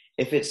result.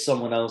 If it's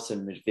someone else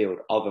in midfield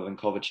other than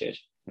Kovacic,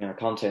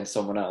 Kante and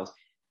someone else,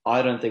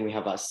 I don't think we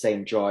have that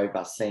same drive,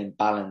 that same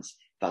balance,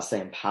 that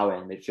same power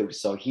in midfield.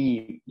 So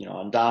he,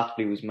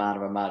 undoubtedly was man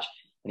of a match,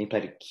 and he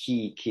played a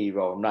key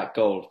role. And that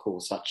goal, of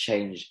course, that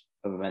changed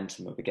the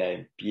momentum of the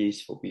game.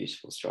 Beautiful,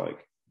 beautiful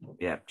strike.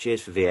 Yeah,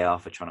 cheers for VAR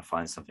for trying to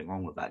find something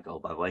wrong with that goal,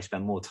 by the way.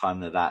 Spend more time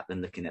with that than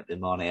looking at the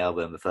Mane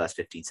elbow in the first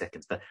 15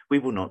 seconds, but we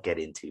will not get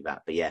into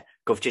that. But yeah,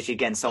 Kovacic,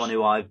 again, someone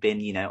who I've been,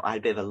 I had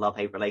a bit of a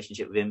love-hate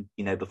relationship with him,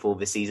 before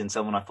this season,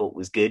 someone I thought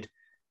was good,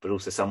 but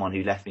also someone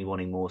who left me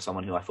wanting more,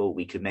 someone who I thought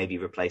we could maybe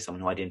replace,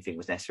 someone who I didn't think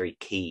was necessarily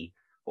key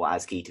or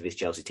as key to this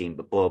Chelsea team.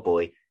 But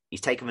boy,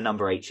 he's taken the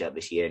number 8 shirt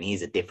this year, and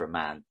he's a different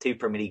man. 2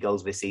 Premier League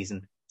goals this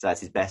season, so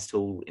that's his best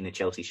tool in the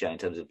Chelsea shirt in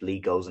terms of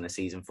league goals in a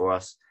season for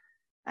us.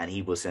 And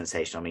he was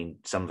sensational. I mean,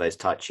 some of those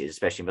touches,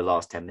 especially in the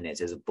last 10 minutes,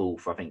 there's a ball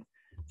from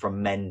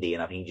Mendy,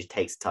 and I think he just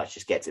takes a touch,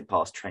 just gets it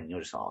past Trent. You're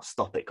just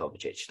stop it,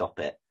 Kovacic, stop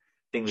it.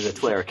 I think there's a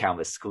Twitter account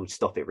that's called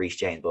Stop It Reece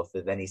James,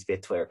 but there needs to be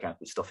a Twitter account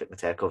called Stop It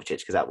Mateo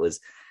Kovacic, because that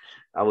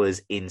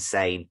was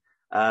insane.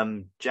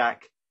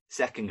 Jack,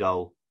 second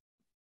goal.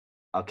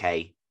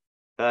 Okay.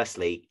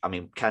 Firstly, I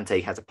mean,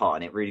 Kante has a part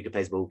in it. Really good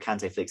plays ball.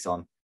 Kante flicks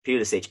on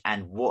Pulisic,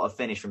 and what a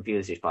finish from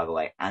Pulisic, by the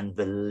way. And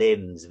the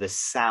limbs, the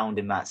sound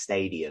in that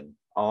stadium.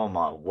 Oh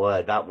my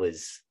word, that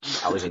was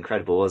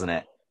incredible, wasn't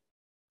it?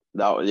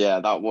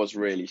 That was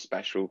really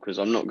special, because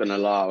I'm not gonna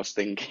lie, I was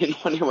thinking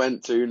when it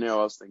went 2-0, I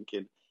was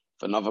thinking,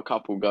 if another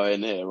couple go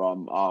in here,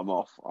 I'm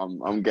off.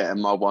 I'm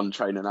getting my 1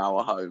 train an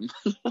hour home.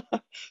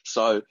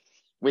 So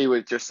we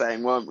were just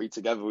saying, weren't we,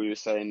 together? We were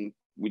saying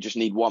we just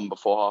need 1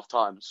 before half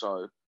time.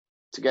 So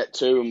to get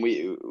 2, and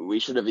we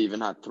should have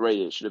even had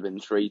 3. It should have been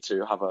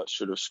 3-2. Havertz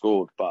should have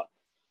scored, but.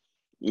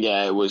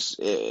 Yeah, it was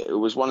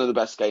one of the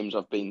best games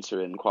I've been to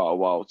in quite a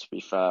while, to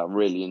be fair. I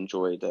really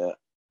enjoyed it.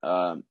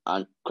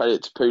 And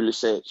credit to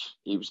Pulisic,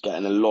 he was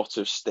getting a lot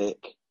of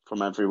stick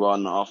from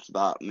everyone after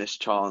that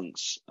missed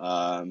chance.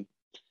 But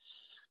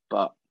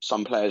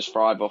some players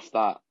thrive off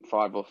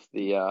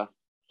the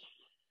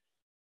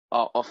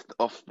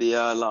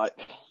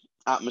like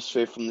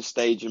atmosphere from the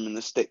stadium and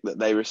the stick that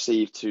they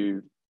receive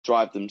to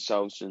drive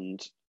themselves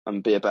and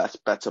be a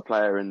better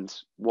player. And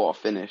what a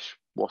finish.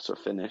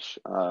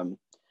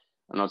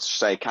 And I'd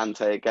say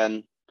Kante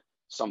again,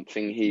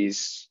 something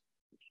he's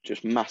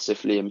just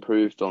massively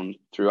improved on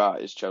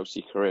throughout his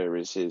Chelsea career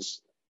is his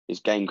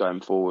game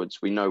going forwards.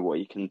 We know what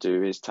he can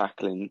do, his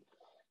tackling,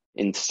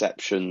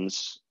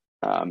 interceptions,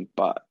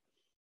 but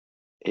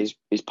his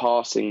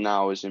passing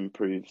now has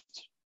improved.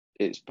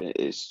 It's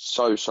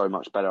so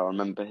much better. I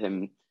remember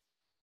him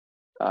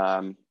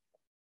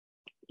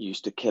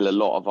used to kill a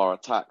lot of our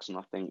attacks, and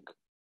I think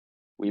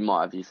we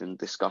might have even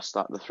discussed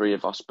that, the 3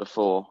 of us,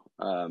 before.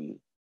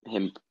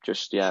 Him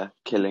just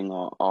killing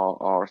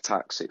our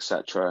attacks,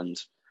 etc. And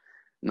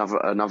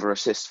another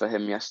assist for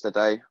him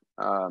yesterday.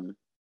 And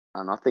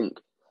I think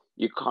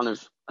you kind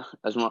of,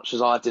 as much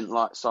as I didn't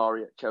like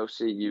Sarri at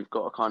Chelsea, you've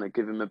got to kind of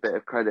give him a bit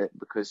of credit,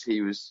 because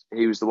he was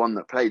the one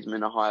that played him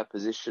in a higher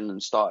position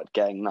and started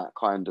getting that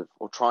kind of,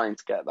 or trying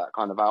to get that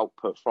kind of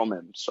output from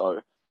him.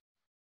 So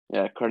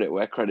credit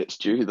where credit's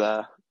due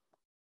there.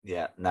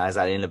 Yeah, no,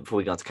 exactly. And before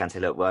we go on to Kante,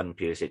 look, one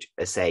Pulisic,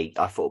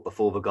 I thought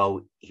before the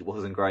goal, he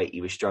wasn't great.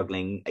 He was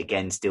struggling.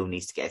 Again, still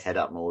needs to get his head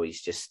up more.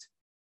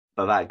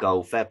 But that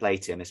goal, fair play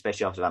to him,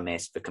 especially after that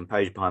miss, the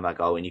composure behind that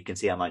goal. And you can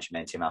see how much it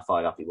meant to him, how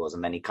fired up he was.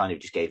 And then he kind of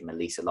just gave him a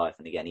lease of life.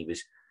 And again, he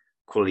was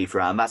quality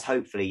throughout. And that's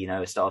hopefully,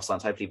 a start of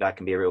signs. Hopefully that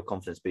can be a real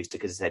confidence booster,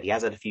 because as I said, he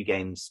has had a few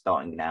games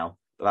starting now,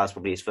 but that's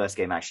probably his first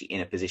game actually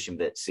in a position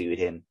that suited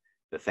him,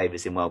 that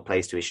favours him well,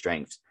 plays to his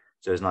strengths.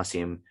 So it's nice to see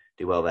him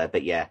do well there.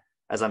 But yeah,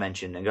 as I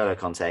mentioned, N'Golo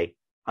Kante,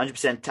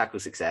 100% tackle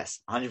success,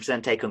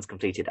 100% take-ons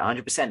completed,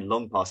 100%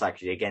 long pass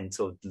accuracy. Again,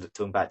 sort of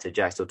talking back to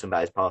Jack, talking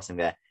about his passing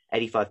there.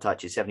 85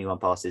 touches, 71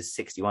 passes,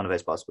 61 of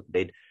those passes were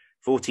completed.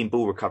 14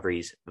 ball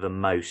recoveries, the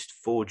most.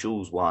 4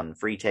 duels won,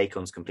 3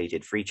 take-ons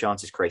completed, 3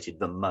 chances created,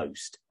 the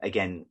most.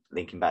 Again,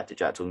 linking back to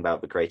Jack, talking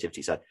about the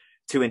creativity side.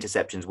 2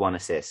 interceptions, 1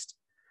 assist.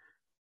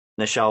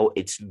 Nashal,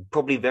 it's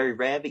probably very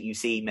rare that you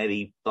see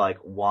maybe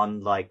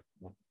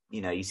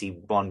you see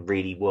one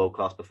really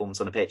world-class performance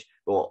on the pitch.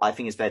 But I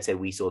think it's fair to say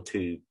we saw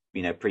 2,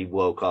 pretty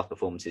world-class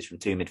performances from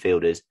 2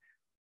 midfielders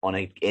on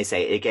a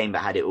game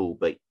that had it all.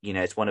 But,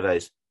 it's one of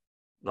those,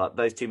 like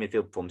those 2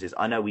 midfield performances.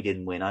 I know we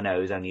didn't win. I know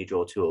it was only a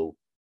draw 2-2.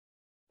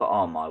 But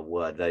oh my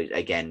word,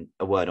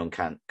 a word on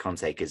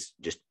Kante, because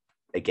just,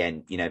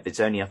 again, if it's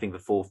only, I think, the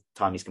 4th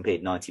time he's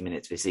completed 90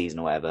 minutes this season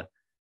or whatever,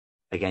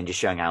 again, just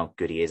showing how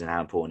good he is and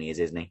how important he is,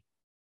 isn't he?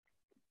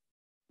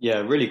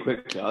 Yeah, really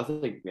quickly, I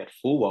think we had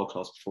 4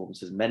 world-class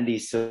performances.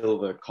 Mendy,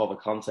 Silva, Kova,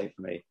 Kante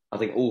for me. I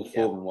think all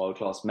 4 of them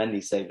world-class.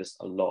 Mendy saved us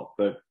a lot,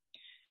 but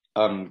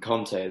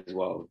Kante as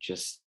well.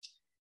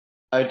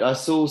 I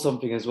saw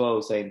something as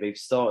well saying they've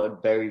started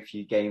very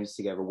few games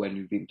together when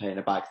we've been playing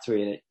a back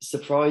 3, and it's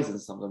surprising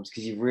sometimes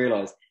because you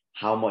realise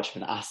how much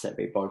of an asset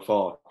they both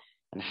are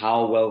and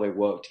how well they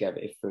work together.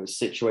 If the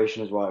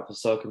situation is right, if the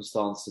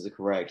circumstances are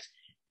correct,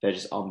 they're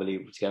just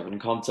unbelievable together.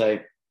 And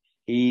Conte,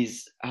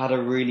 he's had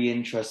a really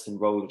interesting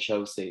role at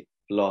Chelsea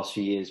the last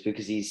few years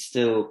because he's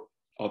still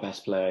our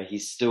best player.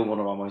 He's still one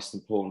of our most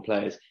important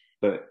players.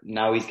 But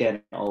now he's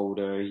getting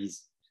older.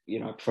 He's,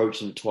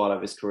 approaching the twilight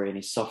of his career and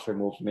he's suffering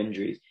more from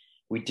injuries.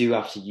 We do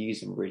have to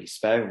use him really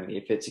sparingly.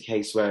 If it's a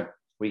case where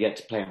we get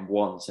to play him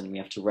once and we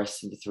have to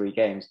rest him for 3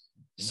 games,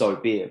 so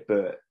be it.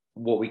 But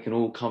what we can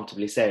all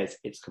comfortably say is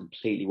it's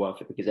completely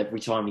worth it because every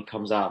time he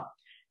comes out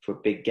for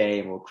a big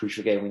game or a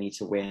crucial game we need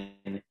to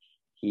win,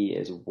 he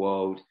is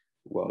world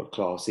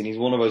class. And he's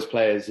one of those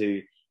players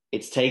who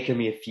it's taken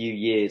me a few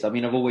years. I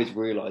mean, I've always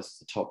realised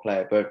he's a top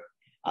player, but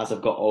as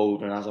I've got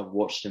older and as I've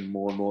watched him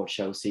more and more at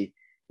Chelsea,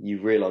 you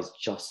realise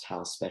just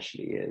how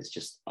special he is.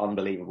 Just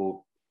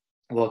unbelievable.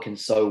 Working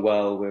so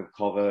well with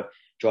Cover,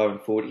 driving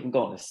forward, even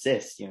got an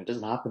assist. It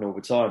doesn't happen all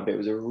the time, but it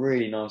was a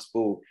really nice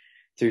ball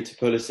through to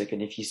Pulisic.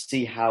 And if you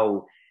see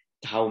how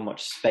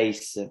much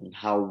space and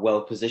how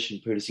well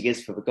positioned Pulisic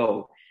is for the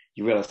goal,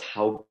 you realise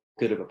how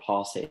good of a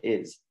pass it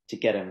is to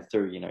get him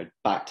through,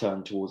 back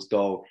turn towards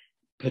goal,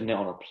 putting it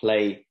on a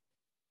play,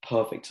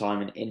 perfect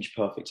timing, inch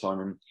perfect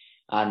timing.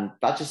 And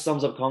that just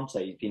sums up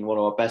Conte. He's been one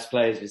of our best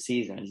players this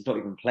season, and he's not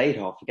even played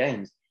half the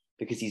games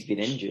because he's been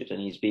injured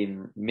and he's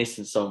been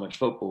missing so much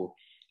football.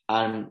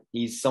 And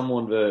he's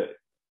someone that,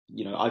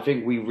 I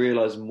think we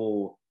realise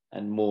more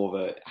and more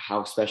that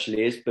how special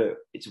he is, but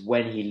it's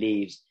when he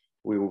leaves,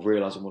 we will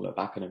realise and we'll look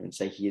back on him and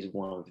say he is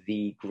one of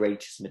the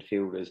greatest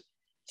midfielders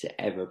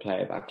to ever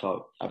play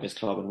at this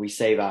club. And we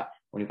say that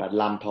when we've had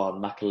Lampard,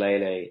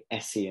 Makelele,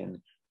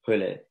 Essien,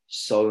 Gullit,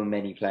 so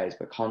many players,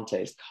 but Conte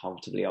is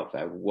comfortably up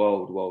there,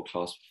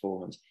 world-class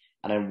performance.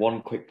 And then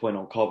one quick point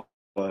on Cover,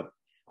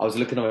 I was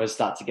looking at his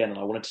stats again and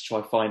I wanted to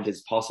try find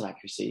his passing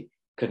accuracy,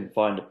 couldn't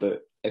find it,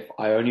 but if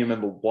I only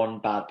remember one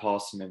bad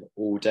pass from him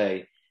all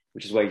day,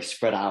 which is where he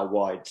spread out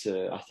wide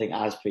to, I think,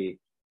 Azpi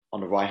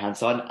on the right-hand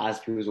side, and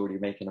Azpi was already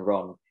making a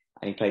run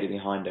and he played it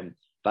behind him.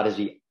 That is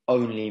the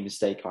only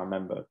mistake I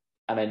remember.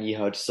 And then you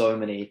heard so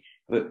many,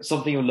 but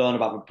something you'll learn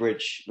about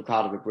the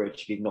crowd of the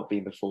Bridge, if you've not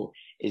been before,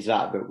 is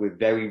that but we're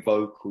very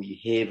vocal. You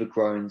hear the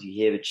groans, you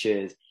hear the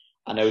cheers.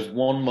 And there was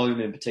one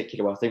moment in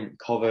particular where I think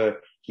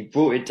Cover, he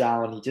brought it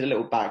down, he did a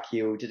little back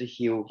heel, did a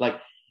heel, like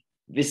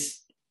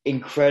this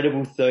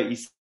incredible 30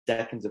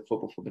 seconds of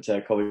football for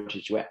Mateo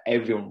Kovacic where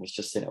everyone was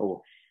just in it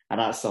all. And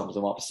that sums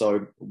them up.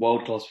 So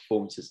world-class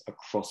performances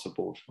across the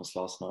board from us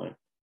last night.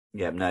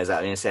 Yeah, no,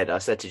 exactly. I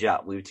said to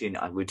Jack, we were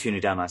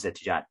tuning down. And I said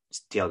to Jack,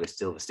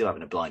 Thiago's still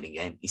having a blinding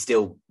game. He's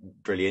still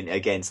brilliant.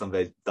 Again, some of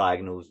those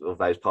diagonals of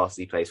those passes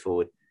he plays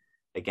forward.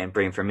 Again,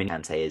 brilliant for a mini.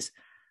 Kante is.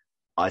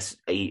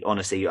 He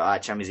honestly,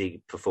 at Champions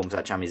League performance,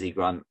 at Champions League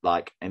run,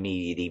 like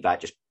immediately that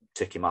just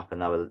took him up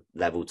another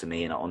level to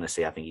me. And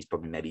honestly, I think he's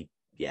probably maybe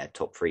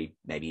top 3,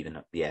 maybe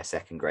even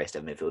second greatest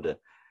ever midfielder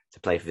to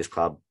play for this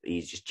club.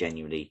 He's just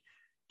genuinely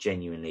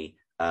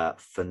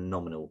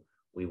phenomenal.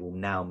 We will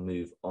now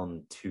move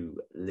on to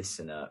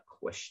listener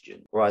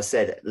questions. Well, I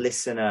said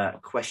listener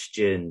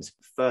questions.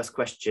 First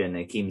question,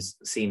 it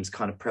seems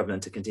kind of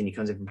prevalent to continue,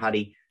 comes in from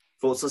Paddy.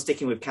 Thoughts on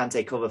sticking with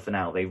Kante Cover for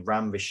now? They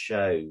ran the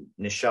show.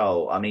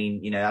 Nishal, I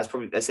mean, that's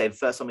probably, let's say, the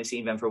first time we've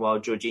seen them for a while.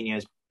 Jorginho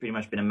has pretty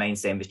much been a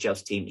mainstay in this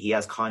Chelsea team. He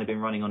has kind of been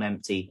running on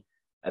empty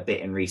a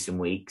bit in recent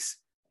weeks.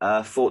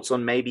 Thoughts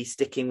on maybe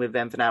sticking with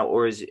them for now?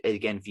 Or is it,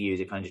 again, for you, is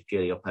it kind of just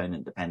purely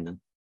opponent dependent?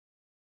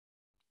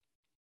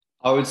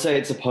 I would say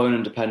it's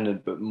opponent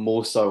dependent, but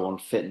more so on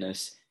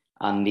fitness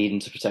and needing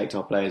to protect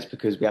our players,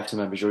 because we have to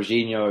remember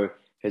Jorginho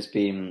has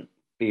been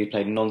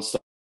played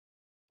non-stop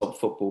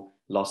football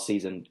last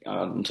season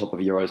on top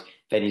of Euros.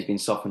 Then he's been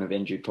suffering with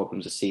injury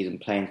problems this season,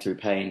 playing through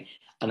pain.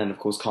 And then, of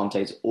course,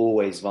 Conte is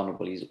always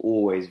vulnerable. He's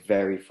always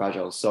very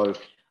fragile. So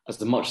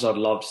as much as I'd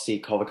love to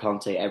see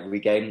Kante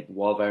every game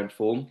while they're in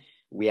form,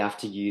 we have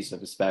to use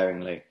them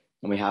sparingly.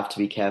 And we have to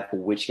be careful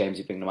which games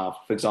you bring them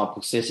out. For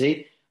example,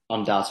 City,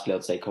 undoubtedly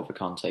I'd say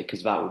Kante,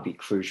 because that would be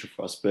crucial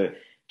for us. But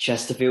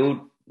Chesterfield,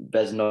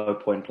 there's no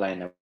point playing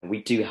them.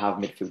 We do have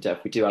midfield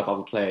depth. We do have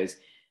other players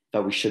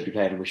that we should be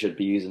playing and we should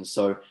be using.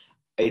 So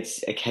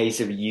it's a case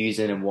of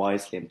using them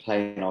wisely and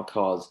playing our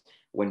cards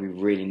when we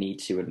really need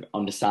to, and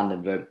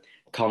understanding that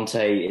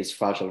Conte is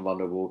fragile and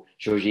vulnerable.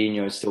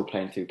 Jorginho is still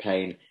playing through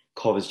pain.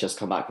 Cover's just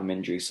come back from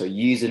injury. So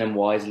using them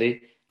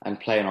wisely and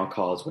playing our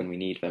cards when we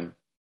need them.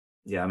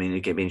 Yeah, I mean,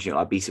 it could be interesting.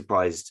 I'd be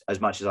surprised, as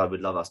much as I would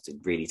love us to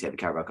really take the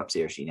Carabao Cup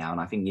seriously now. And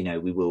I think,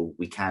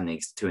 we can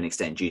to an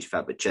extent due to the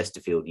fact that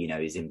Chesterfield,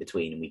 is in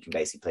between and we can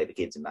basically play the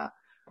kids in that.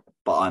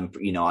 But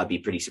I'd be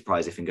pretty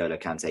surprised if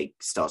N'Golo Kante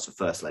starts the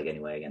first leg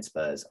anyway against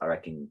Spurs. I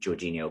reckon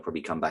Jorginho will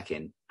probably come back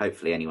in,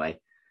 hopefully anyway,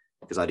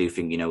 because I do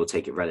think, we'll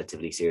take it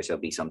relatively serious.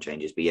 There'll be some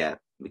changes, but yeah,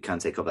 we can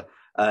take cover.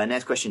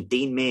 Next question,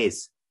 Dean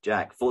Mears.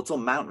 Jack, thoughts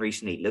on Mount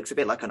recently? Looks a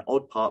bit like an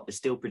odd part, but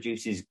still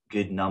produces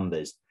good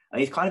numbers. And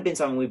he's kind of been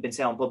something we've been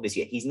saying on pod this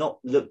year. He's not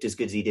looked as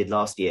good as he did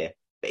last year,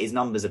 but his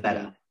numbers are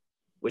better,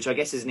 which I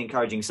guess is an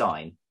encouraging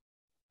sign.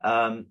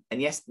 And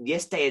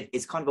yesterday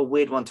it's kind of a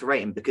weird one to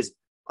rate him, because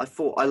I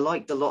thought I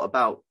liked a lot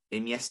about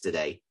him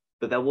yesterday,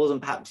 but there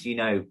wasn't perhaps,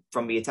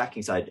 from the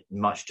attacking side,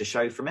 much to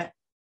show from it.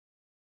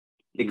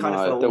 It kind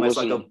of felt almost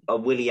like a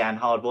Willian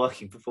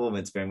hard-working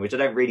performance for him, which I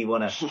don't really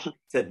want to,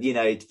 but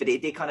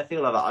it did kind of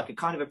feel like that. I could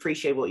kind of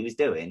appreciate what he was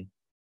doing,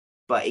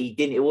 but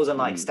it wasn't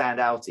like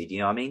stand-outy, do you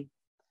know what I mean?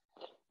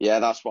 Yeah,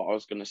 that's what I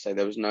was going to say.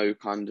 There was no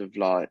kind of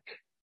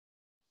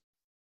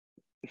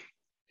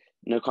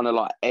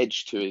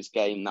edge to his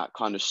game, that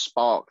kind of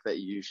spark that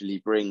he usually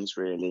brings,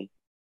 really.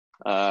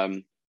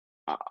 I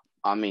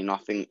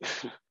think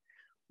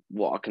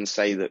what I can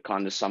say that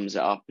kind of sums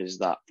it up is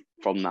that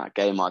from that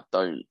game, I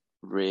don't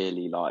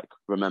really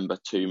remember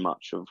too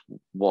much of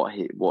what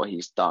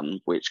he's done,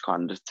 which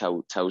kind of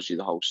tells you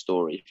the whole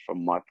story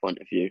from my point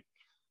of view.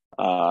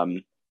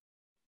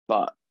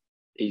 But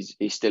he's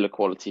still a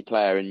quality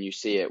player, and you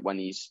see it when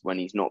he's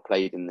not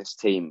played in this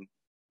team.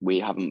 We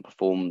haven't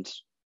performed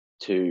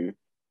to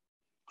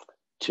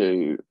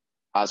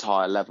as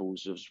high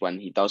levels as when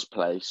he does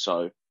play.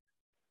 So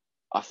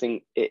I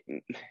think it,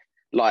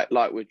 like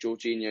with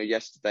Jorginho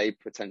yesterday,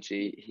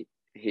 potentially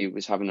he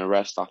was having a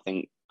rest. I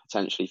think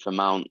potentially for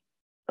Mount,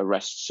 a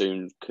rest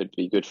soon could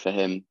be good for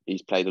him.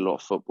 He's played a lot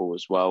of football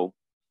as well.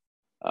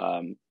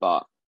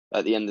 But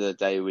at the end of the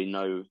day, we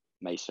know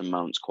Mason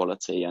Mount's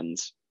quality, and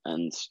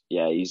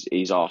yeah,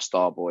 he's our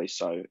star boy,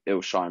 so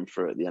it'll shine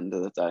through at the end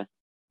of the day.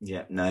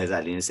 Yeah, no,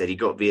 exactly. And I said he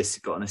got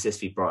an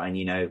assist for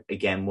Brighton.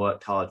 Again,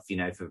 worked hard.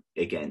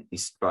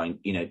 He's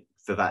Brighton.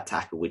 For that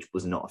tackle, which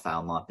was not a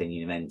foul in my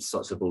opinion, and then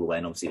slots the ball away.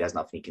 And obviously, there's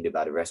nothing he can do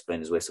about it. Rest playing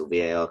his whistle,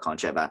 VAR can't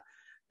check that.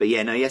 But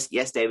yeah, no,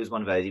 yesterday was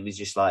one of those. It was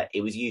just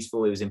it was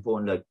useful. It was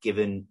important,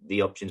 given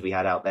the options we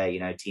had out there.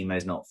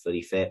 Timo's not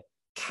fully fit.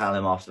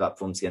 Callum, after that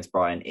performance against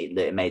Brighton,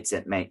 it made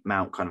sense.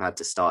 Mount kind of had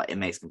to start. It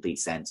makes complete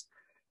sense.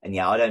 And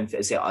yeah,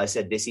 I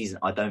said this season,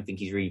 I don't think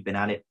he's really been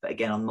at it. But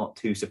again, I'm not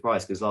too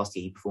surprised, because last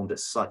year he performed at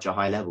such a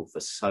high level for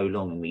so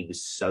long, and he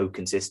was so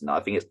consistent. I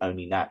think it's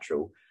only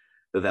natural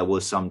that there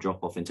was some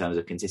drop off in terms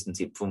of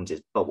consistency of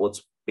performances. But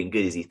what's been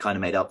good is he's kind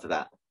of made up for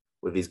that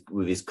with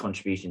his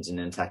contributions in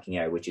an attacking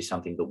area, which is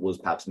something that was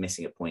perhaps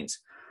missing at points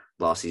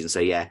last season.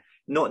 So yeah,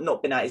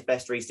 not been at his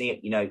best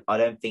recently. I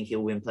don't think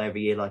he'll win Player of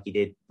the Year like he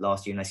did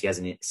last year, unless he has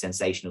a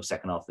sensational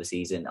second half of the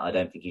season. I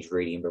don't think he's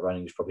really in the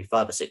running. There's probably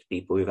 5 or 6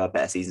 people who've had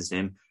better seasons than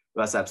him.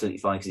 But that's absolutely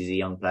fine, because he's a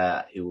young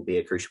player who will be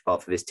a crucial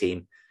part for this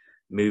team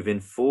moving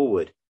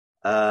forward.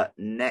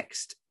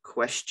 Next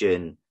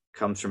question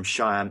comes from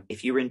Shyam.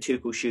 If you were in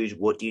Tuchel's shoes,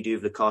 what do you do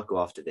with Lukaku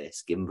after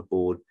this? Give him the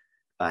board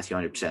at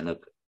 100%.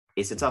 Look,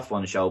 it's a tough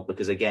one, Shoal,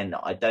 because again,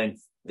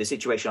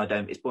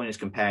 it's pointless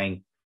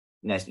comparing,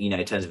 in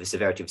terms of the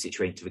severity of the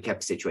situation to the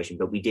Kepa situation.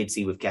 But we did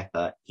see with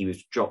Kepa, he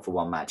was dropped for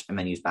one match and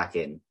then he was back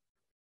in.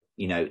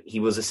 He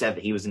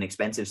was an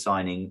expensive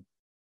signing.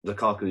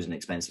 Lukaku's an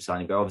expensive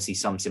signing, but obviously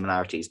some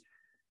similarities.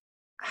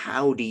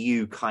 How do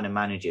you kind of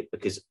manage it?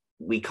 Because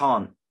we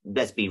can't,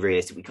 let's be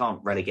realistic, we can't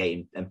relegate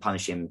him and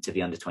punish him to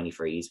the under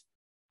 23s.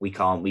 We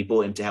can't. We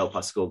bought him to help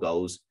us score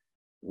goals.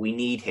 We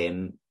need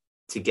him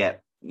to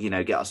get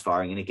us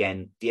firing. And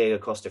again, Diego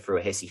Costa threw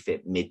a hissy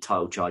fit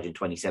mid-title charge in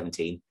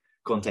 2017.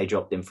 Conte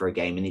dropped him for a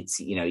game, and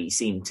he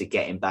seemed to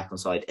get him back on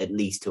side at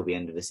least till the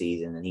end of the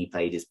season, and he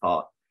played his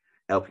part,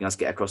 helping us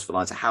get across the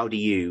line. So how do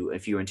you,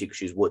 if you're in Tuchel's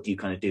shoes, what do you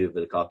kind of do with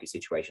the Lukaku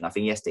situation? I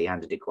think yesterday he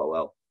handled it quite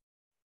well.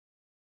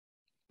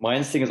 My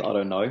instinct is I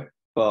don't know,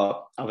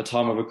 but at the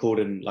time of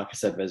recording, like I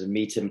said, there's a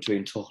meeting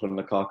between Tuchel and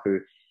Lukaku,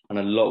 and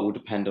a lot will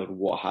depend on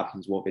what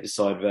happens, what they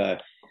decide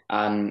there.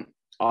 And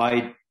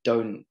I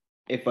don't,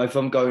 if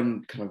I'm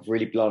going kind of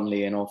really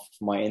bluntly and off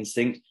my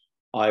instinct,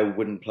 I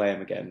wouldn't play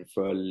him again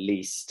for at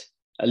least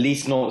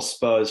not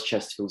Spurs,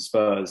 Chesterfield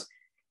Spurs,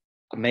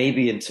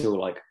 maybe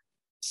until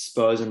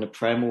Spurs in the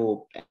Prem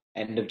or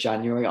end of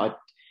January.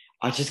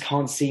 I just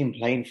can't see him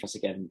playing for us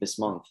again this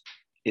month,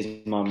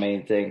 is my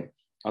main thing.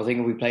 I think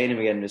if we played him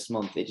again this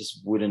month, it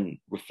just wouldn't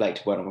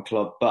reflect well on the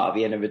club. But at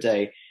the end of the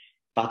day,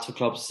 that's the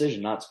club's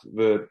decision. That's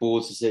the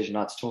board's decision.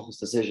 That's Tuchel's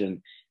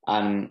decision.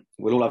 And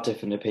we'll all have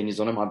different opinions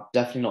on him. I'm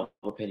definitely not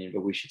of opinion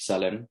that we should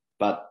sell him.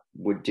 That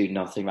would do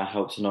nothing. That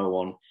helps no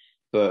one.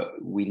 But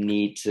we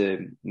need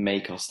to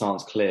make our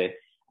stance clear.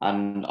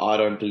 And I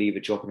don't believe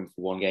that dropping him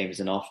for one game is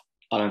enough.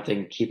 I don't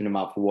think keeping him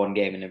out for one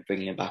game and then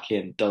bringing him back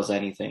in does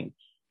anything,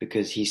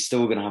 because he's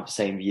still going to have the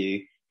same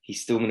view.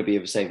 He's still going to be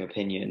of the same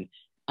opinion,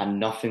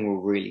 and nothing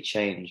will really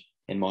change,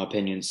 in my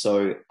opinion.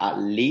 So at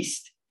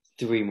least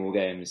 3 more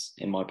games,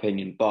 in my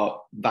opinion, but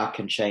that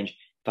can change.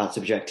 That's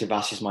objective.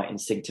 That's just my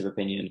instinctive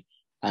opinion.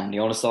 And the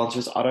honest answer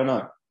is, I don't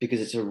know, because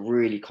it's a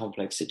really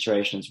complex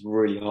situation. It's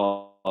really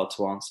hard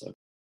to answer.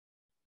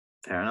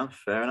 Fair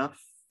enough.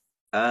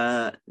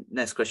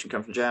 Next question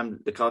comes from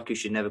Jam. Lukaku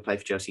should never play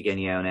for Chelsea again.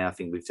 Yeah, now I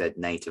think we've said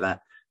nay to that.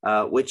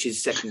 Which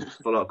is second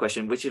follow-up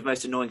question. Which is the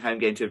most annoying home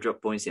game to have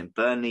dropped points in?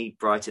 Burnley,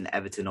 Brighton,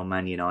 Everton, or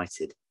Man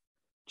United?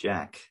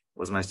 Jack,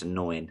 what's the most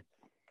annoying?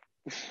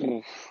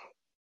 I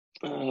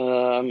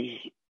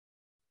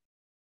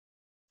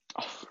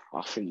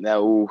think they're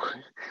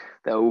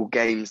all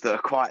games that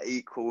are quite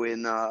equal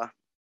in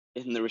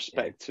the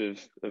respect of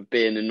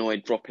being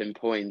annoyed dropping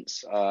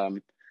points.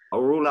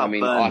 I'll rule out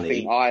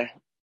Burnley.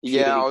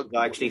 Yeah,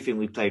 I actually think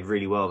we played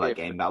really well that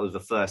game. That was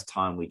the first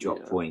time we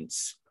dropped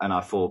points, and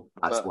I thought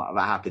what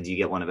that happens. You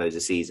get one of those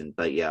a season.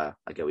 But yeah,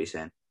 I get what you're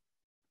saying.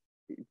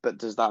 But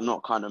does that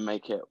not kind of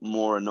make it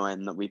more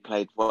annoying that we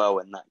played well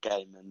in that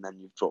game and then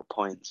you've dropped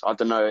points? I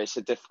don't know. It's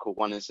a difficult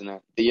one, isn't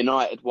it? The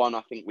United one,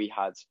 I think we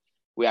had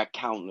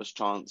countless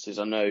chances.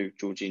 I know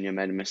Jorginho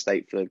made a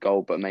mistake for the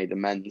goal, but made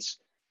amends.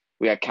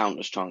 We had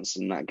countless chances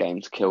in that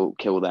game to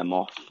kill them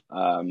off.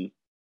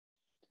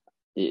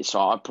 So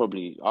I'd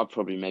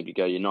probably maybe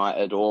go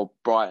United or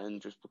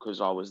Brighton, just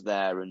because I was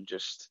there and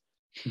just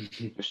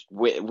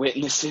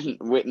witnessing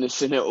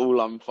it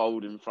all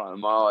unfold in front of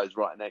my eyes,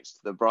 right next to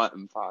the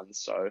Brighton fans.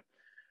 So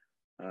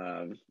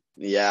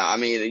yeah, I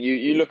mean,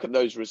 you look at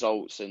those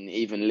results, and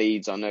even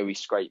Leeds, I know we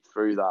scraped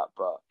through that,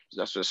 but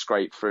that's a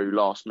scrape through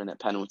last minute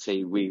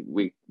penalty.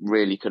 We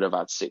really could have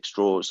had 6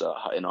 draws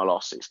in our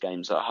last 6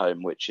 games at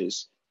home, which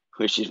is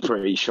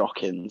pretty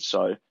shocking.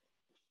 So.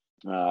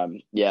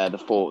 Yeah, the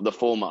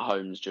form at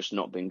home's just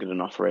not been good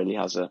enough, really,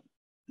 has it?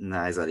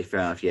 No, exactly.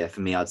 Fair enough. Yeah,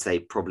 for me, I'd say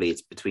probably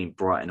it's between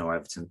Brighton or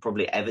Everton.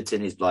 Probably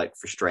Everton is like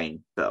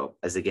frustrating, but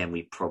as again,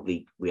 we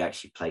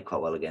actually played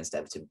quite well against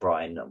Everton.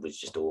 Brighton was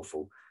just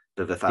awful,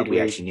 but the fact we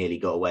actually nearly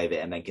got away with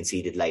it and then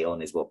conceded late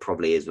on is what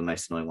probably is the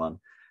most annoying one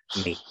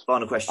for me.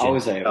 Final question. I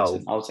would say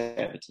Everton. I'll say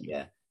Everton.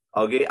 Yeah,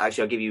 I'll give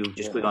you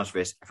just a quick answer for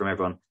this from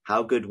everyone.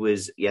 How good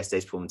was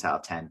yesterday's performance out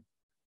of 10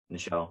 in the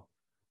show?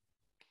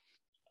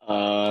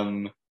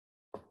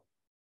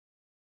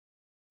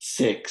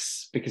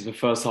 6, because the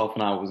first half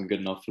an hour wasn't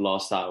good enough. The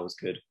last hour was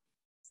good.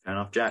 Fair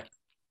enough, Jack.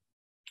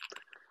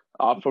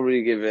 I'll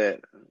probably give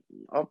it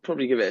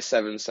a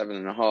 7,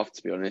 7.5,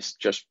 to be honest.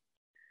 Just,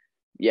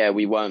 yeah,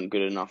 we weren't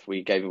good enough.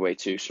 We gave away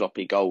 2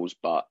 sloppy goals,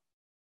 but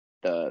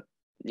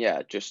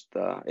it's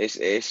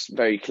a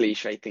very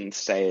cliche thing to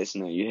say,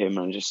 isn't it? You hear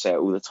me just say it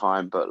all the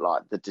time, but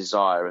like the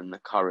desire and the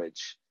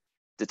courage,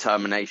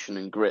 determination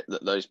and grit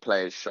that those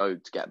players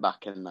showed to get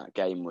back in that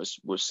game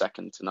was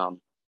second to none.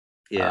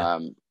 Yeah.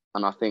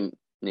 And I think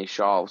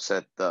Nishal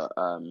said that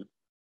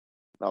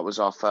that was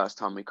our first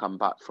time we come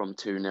back from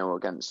 2-0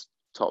 against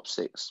top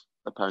 6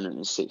 opponent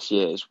in 6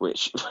 years,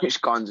 which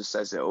kind of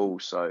says it all.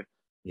 So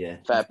yeah,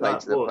 fair play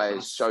to the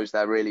players. Shows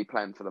they're really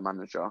playing for the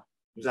manager.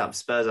 Was that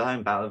Spurs at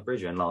home, Battle of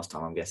Bridgend last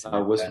time, I'm guessing?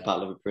 It was the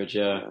Battle of Bridge,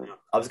 yeah. To be fair,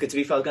 I was going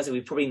to say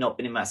we've probably not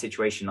been in that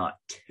situation like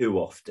too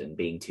often,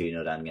 being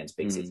 2-0 down against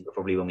big cities. But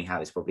probably when we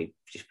have, it's probably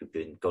just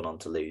gone on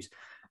to lose.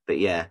 But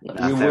yeah, we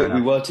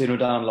were 2-0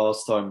 down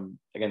last time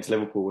against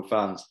Liverpool with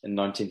fans in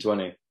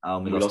 1920.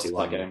 We lost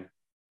that game.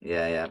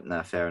 Yeah.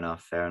 No, fair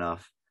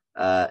enough.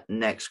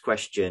 Next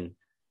question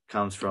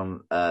comes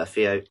from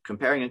Theo.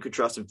 Comparing and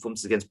contrasting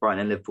performances against Brighton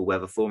and Liverpool, where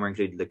the former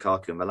included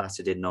Lukaku and the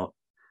latter did not,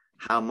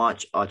 how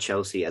much better are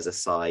Chelsea as a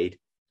side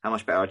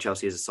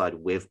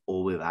with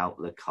or without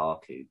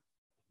Lukaku?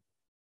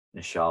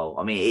 Nishal.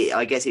 I mean,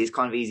 I guess it's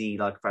kind of easy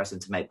like comparison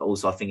to make, but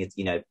also I think it's,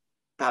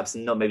 perhaps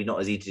not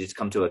as easy to just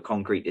come to a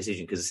concrete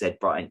decision, because I said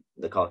Brighton,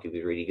 Lukaku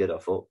was really good, I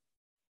thought.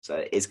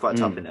 So it's quite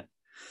tough, isn't it?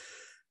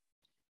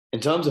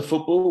 In terms of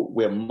football,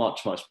 we're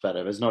much, much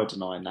better. There's no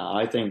denying that.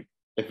 I think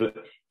if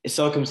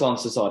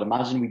circumstances aside,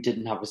 imagine we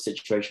didn't have a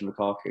situation with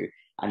Lukaku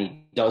and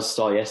he does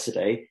start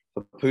yesterday.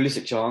 For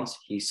Pulisic chance,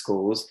 he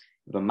scores.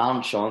 With a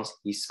Mount chance,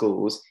 he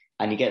scores.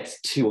 And he gets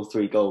 2 or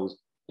 3 goals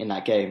in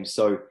that game.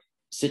 So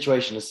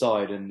situation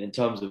aside, and in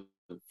terms of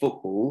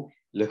football,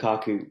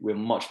 Lukaku, we're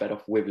much better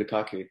off with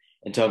Lukaku.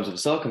 In terms of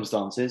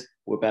circumstances,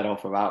 we're better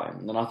off without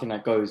him. And I think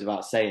that goes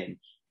without saying,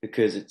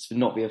 because it's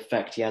not the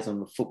effect he has on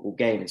the football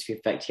game, it's the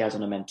effect he has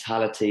on the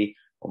mentality,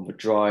 on the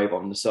drive,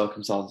 on the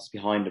circumstances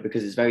behind it.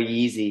 Because it's very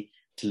easy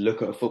to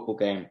look at a football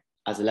game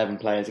as 11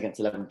 players against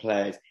 11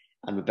 players,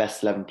 and the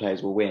best 11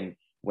 players will win,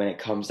 when it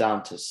comes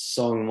down to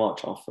so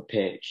much off the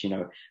pitch.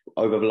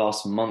 Over the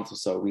last month or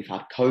so, we've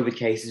had COVID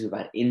cases, we've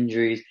had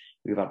injuries,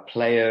 we've had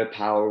player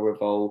power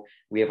revolt,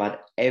 we have had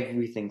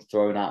everything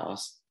thrown at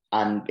us,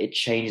 and it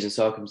changes the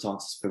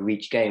circumstances for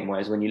each game.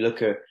 Whereas when you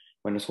look at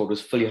when the squad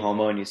was fully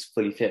harmonious,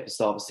 fully fit for the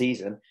start of the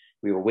season,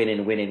 we were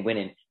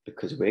winning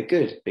because we're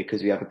good,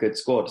 because we have a good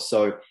squad.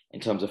 So in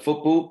terms of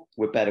football,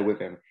 we're better with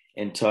him.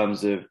 In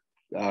terms of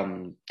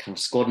kind of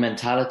squad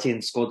mentality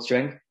and squad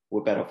strength,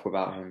 we're better off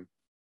without him.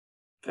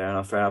 Fair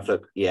enough.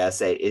 Look, yeah, I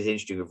say it's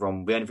interesting with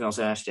Rom. The only thing I'll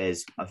say yesterday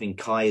is I think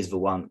Kai is the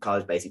one.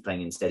 Kai's basically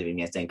playing instead of him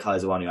yesterday, and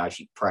Kai's the one who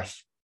actually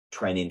pressed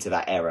Trent into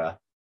that error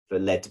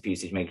that led to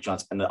Pulisic making a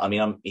chance. And I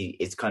mean,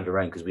 it's kind of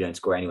ironic because we don't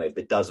score anyway.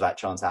 But does that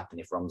chance happen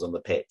if Rom's on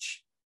the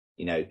pitch?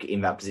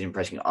 In that position,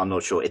 pressing? I'm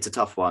not sure. It's a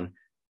tough one.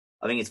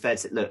 I think it's fair to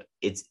say, look.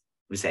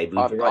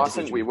 I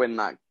think we win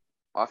that.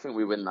 I think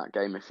we win that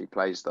game if he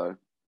plays, though.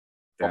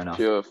 Fair enough.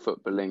 Pure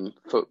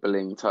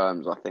footballing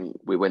terms, I think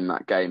we win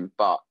that game.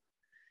 But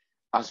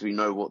as we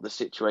know what the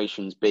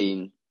situation's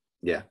been,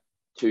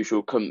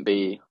 Tuchel couldn't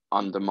be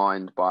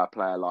undermined by a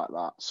player like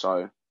that.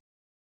 So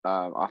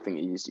I think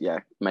he's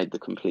made the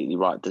completely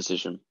right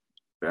decision.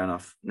 Fair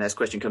enough. Next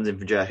question comes in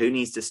from Joe. Who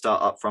needs to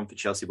start up front for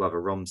Chelsea while the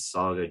Rom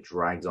saga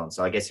drags on?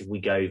 So I guess if we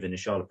go the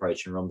Nishal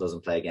approach and Rom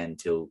doesn't play again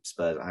until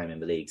Spurs at home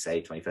in the league,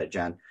 say 23rd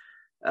Jan,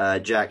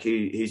 Jack,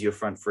 who's your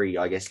front three?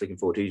 I guess looking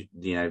forward. Who's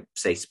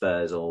say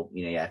Spurs or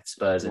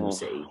Spurs and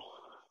City.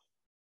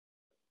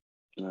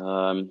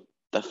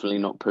 Definitely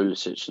not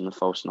Pulisic in the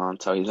false nine. I'll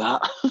tell you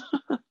that.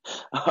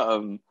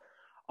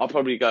 I'll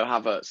probably go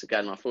Havertz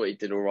again. I thought he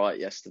did all right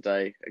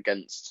yesterday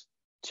against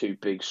two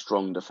big,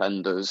 strong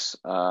defenders.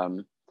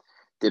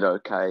 Did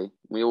okay.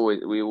 I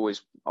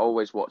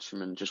always watch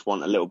him and just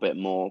want a little bit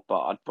more.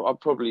 But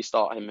I'd probably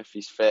start him if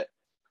he's fit.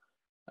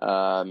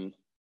 Then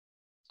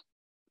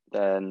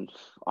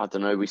I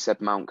don't know. We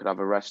said Mount could have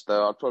a rest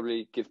though. I'd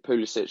probably give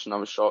Pulisic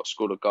another shot.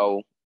 Scored a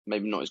goal.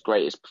 Maybe not his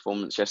greatest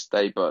performance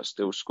yesterday, but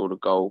still scored a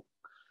goal.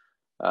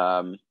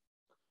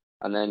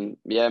 And then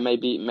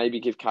maybe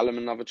give Callum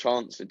another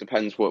chance. It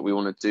depends what we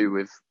want to do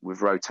with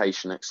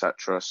rotation,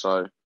 etc.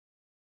 So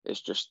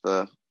it's just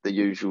the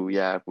usual.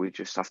 Yeah, we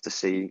just have to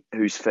see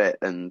who's fit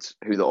and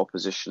who the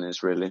opposition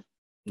is really.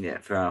 Yeah,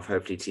 fair enough.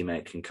 Hopefully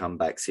Timo can come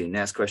back soon.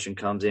 Next question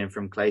comes in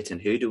from Clayton.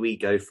 Who do we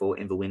go for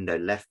in the window?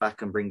 Left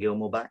back and bring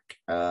Gilmore back?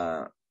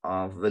 The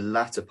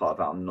latter part of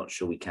that, I'm not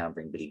sure we can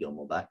bring Billy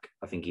Gilmore back.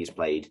 I think he's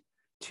played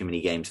too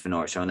many games for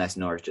Norwich. So unless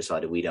Norwich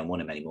decided we don't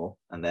want him anymore,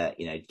 and they're,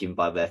 given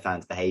by their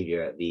fans'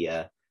 behaviour at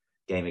the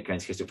game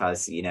against Crystal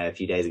Palace, a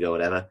few days ago or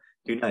whatever,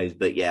 who knows?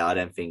 But yeah, I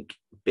don't think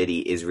Billy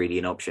is really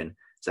an option.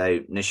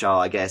 So Nishal,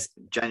 I guess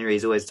January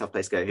is always a tough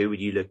place to go. Who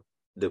would you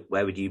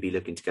where would you be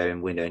looking to go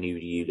in window, and who are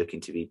you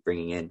looking to be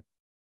bringing in?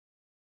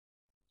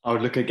 I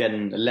would look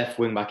again left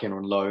wing back in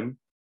on loan,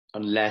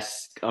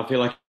 unless I feel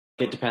like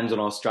it depends on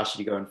our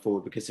strategy going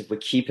forward. Because if we're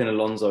keeping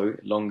Alonso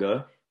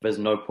longer, there's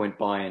no point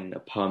buying a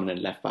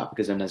permanent left back,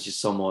 because then there's just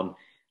someone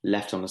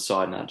left on the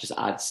side, and that just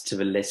adds to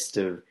the list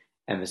of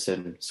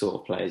Emerson sort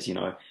of players,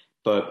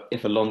 But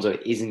if Alonso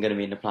isn't going to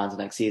be in the plans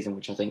next season,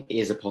 which I think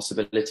is a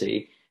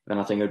possibility, then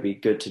I think it would be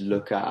good to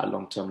look at a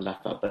long-term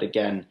left back. But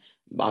again,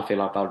 I feel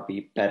like that would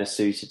be better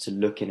suited to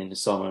looking in the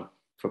summer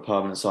for a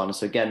permanent signing.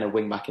 So getting a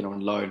wing back in on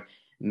loan,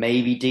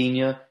 maybe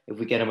Digne, if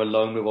we get him a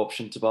loan with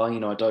option to buy,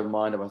 I don't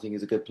mind him. I think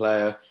he's a good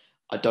player.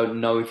 I don't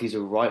know if he's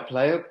a right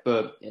player,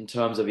 but in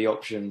terms of the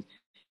option,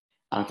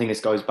 and I think this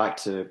goes back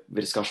to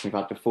the discussion we've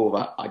had before,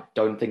 that I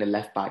don't think the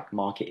left back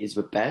market is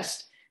the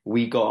best.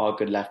 We got our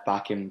good left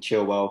back in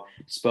Chilwell.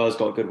 Spurs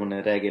got a good one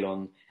in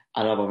Reguilon.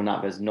 And other than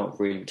that, there's not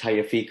really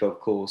Tagliafico, of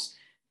course,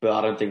 but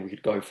I don't think we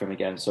could go for him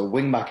again. So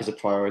wing back is a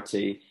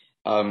priority.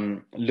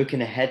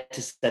 Looking ahead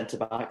to centre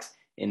backs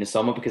in the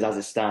summer, because as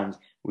it stands,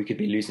 we could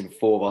be losing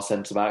 4 of our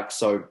centre backs.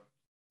 So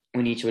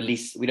we need to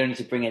we don't need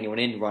to bring anyone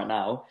in right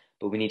now,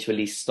 but we need to at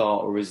least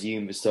start or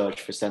resume the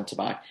search for centre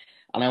back.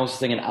 And I also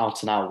think an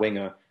out and out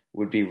winger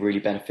would be really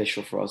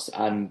beneficial for us.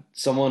 And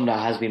someone that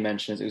has been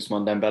mentioned is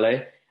Ousmane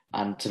Dembele.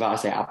 And to that I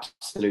say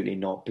absolutely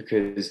not,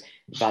 because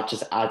that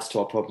just adds to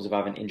our problems of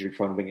having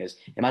injury-prone wingers.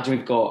 Imagine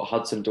we've got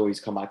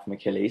Hudson-Odoi come back from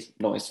Achilles,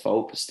 not his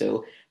fault, but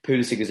still.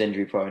 Pulisic is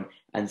injury-prone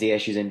and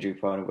Ziyech is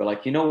injury-prone. We're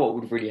like, what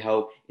would really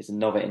help is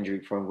another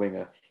injury-prone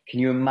winger. Can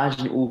you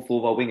imagine all 4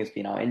 of our wingers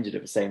being out injured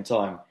at the same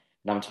time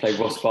and having to play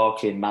Ross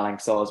Barkley and Malang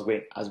Sarr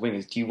as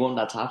wingers? Do you want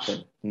that to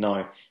happen?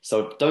 No.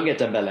 So don't get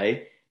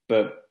Dembele,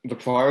 but the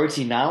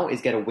priority now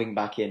is get a wing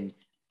back in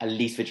at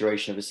least for the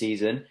duration of the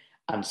season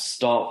and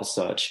start the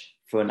search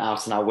for an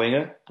out-and-out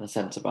winger and a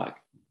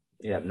centre-back.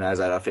 Yeah, no, as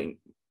I think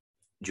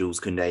Jules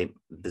Koundé,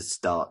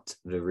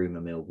 the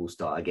rumour mill will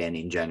start again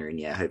in January, and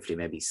yeah, hopefully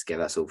maybe get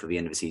that all for the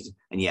end of the season.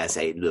 And yeah,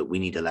 say, look, we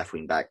need a left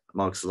wing back.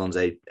 Marcos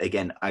Alonso,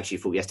 again, I actually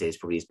thought yesterday was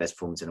probably his best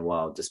performance in a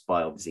while,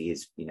 despite obviously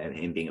his,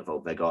 him being at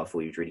fault. I thought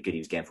he was really good.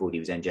 He was getting forward. He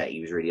was NJ. He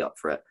was really up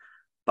for it.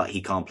 But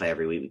he can't play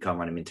every week. We can't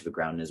run him into the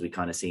ground, as we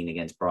kind of seen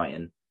against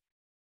Brighton.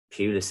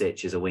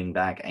 Pulisic as a wing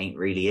back ain't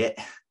really it.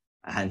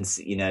 And,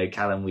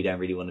 Callum, we don't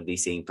really want to be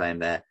seeing playing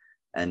there.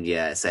 And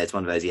yeah, so it's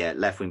one of those,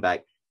 left wing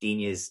back.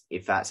 Digne's,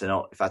 if that's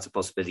a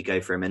possibility,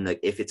 go for him. And look,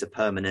 if it's a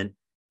permanent,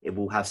 it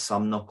will have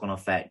some knock-on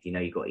effect.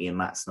 You've got Ian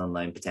Maatson on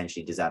loan,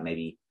 potentially. Does that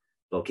maybe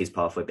block his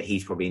pathway? But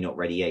he's probably not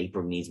ready yet. He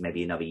probably needs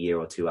maybe another year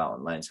or 2 out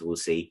on loan. So we'll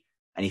see.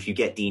 And if you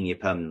get Digne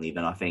permanently,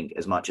 then I think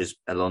as much as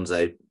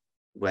Alonso,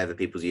 wherever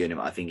people's viewing him,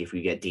 I think if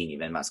we get Digne,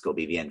 then that's got to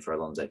be the end for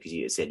Alonso, because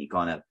you said you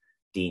can't have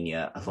Digne,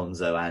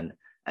 Alonso and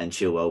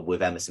Chilwell,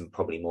 with Emerson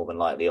probably more than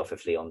likely off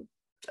if Leon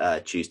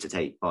choose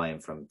to buy him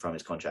from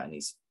his contract, and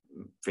he's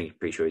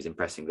pretty sure he's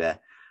impressing there.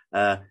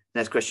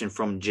 Next question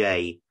from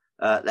Jay.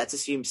 Let's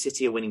assume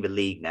City are winning the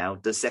league now.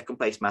 Does second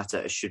place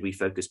matter, or should we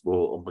focus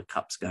more on the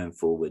cups going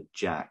forward?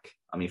 Jack,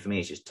 I mean, for me,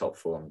 it's just top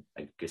 4.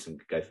 I guess we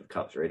could go for the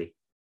cups, really.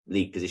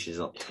 League position is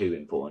not too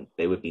important.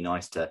 They would be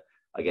nice to,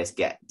 I guess,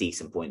 get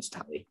decent points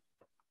tally.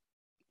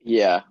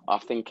 Yeah, I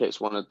think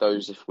it's one of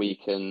those, if we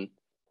can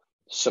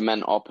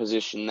cement our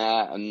position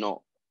there and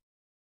not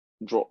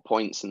drop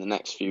points in the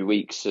next few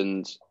weeks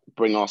and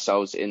bring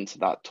ourselves into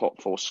that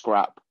top 4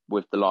 scrap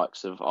with the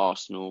likes of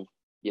Arsenal,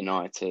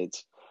 United,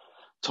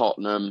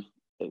 Tottenham,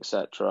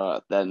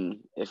 etc., then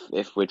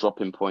if we're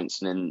dropping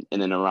points in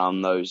and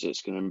around those,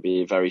 it's going to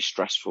be a very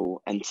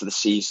stressful end to the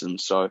season.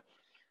 So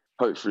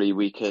hopefully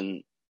we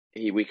can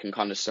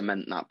kind of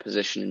cement that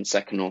position in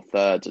second or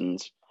third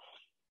and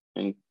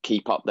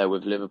keep up there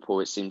with Liverpool.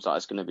 It seems like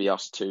it's going to be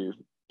us two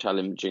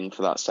challenging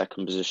for that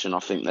second position. I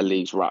think the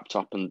league's wrapped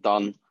up and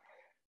done.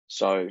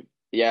 So,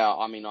 yeah,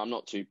 I mean, I'm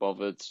not too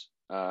bothered.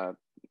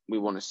 We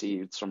want to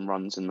see some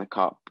runs in the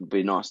Cup. It'd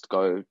be nice to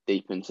go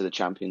deep into the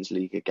Champions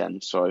League again.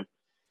 So,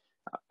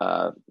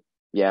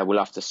 yeah, we'll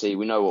have to see.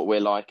 We know what we're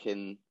like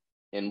in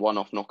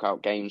one-off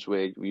knockout games.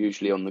 We're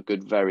usually on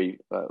the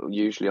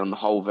usually on the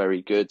whole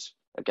very good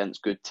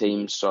against good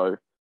teams. So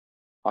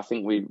I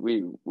think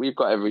we've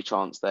got every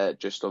chance there. It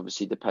just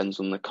obviously depends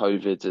on the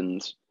COVID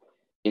and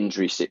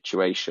injury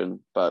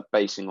situation. But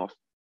basing off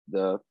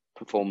the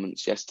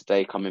performance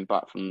yesterday, coming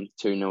back from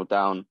 2-0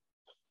 down,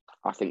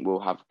 I think we'll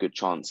have good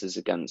chances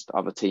against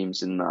other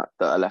teams in that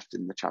are left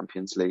in the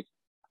Champions League.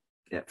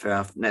 Yeah, fair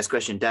enough. Next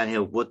question, Dan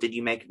Hill. What did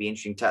you make of the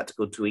interesting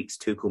tactical tweaks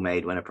Tuchel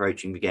made when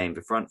approaching the game?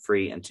 The front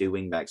three and two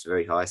wing-backs are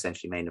very high,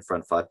 essentially made in the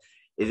front five.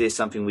 Is this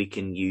something we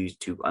can use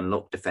to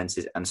unlock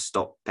defences and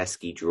stop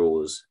pesky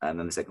draws? And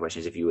then the second question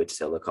is, if you were to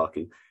sell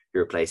Lukaku, who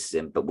replaces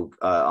him? But we'll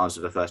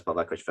answer the first part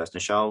of that question first.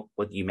 Nishal,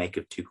 what do you make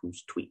of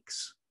Tuchel's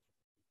tweaks?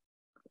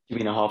 You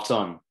mean a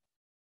half-time?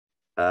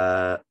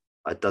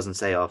 It doesn't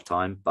say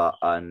half-time, but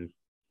I'm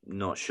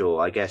not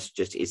sure. I guess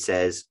just it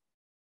says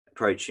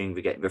approaching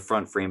the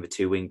front three and the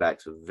two wing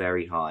backs were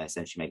very high,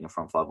 essentially making a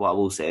front five. What I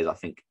will say is I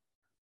think,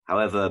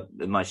 however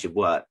it might should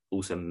work,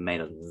 also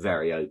made us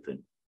very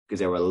open because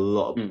there were a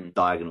lot of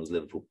diagonals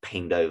Liverpool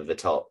pinged over the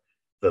top,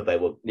 but they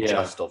were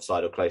just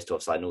offside or close to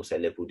offside, and also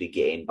Liverpool did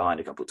get in behind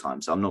a couple of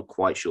times. So I'm not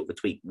quite sure if the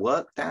tweak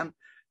worked, Dan.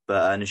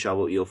 But Nishal,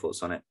 what were your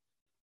thoughts on it?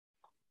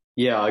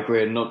 Yeah, I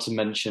agree. And not to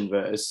mention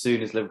that as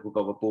soon as Liverpool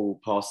got the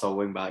ball past our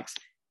wing backs,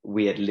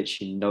 we had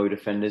literally no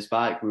defenders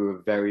back. We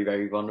were very,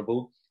 very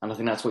vulnerable. And I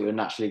think that's what you're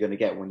naturally going to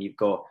get when you've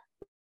got,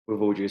 with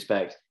all due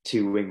respect,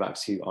 two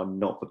wing-backs who are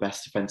not the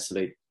best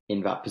defensively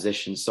in that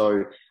position.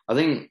 So I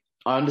think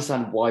I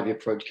understand why the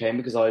approach came,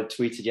 because I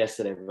tweeted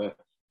yesterday that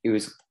it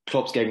was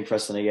Klopp's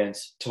gegenpressing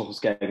against Tuchel's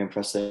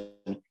gegenpressing,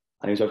 and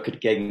it was both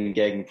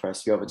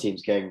gegenpress, the other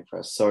team's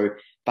gegenpress. So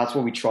that's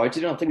what we tried to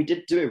do. And I think we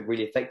did do it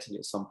really effectively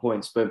at some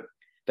points, but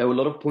there were a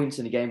lot of points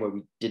in the game where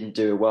we didn't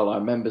do it well. I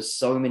remember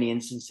so many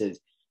instances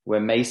where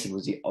Mason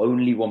was the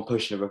only one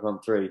pushing over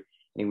front three, and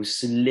he was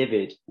so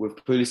livid with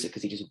Pulisic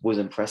because he just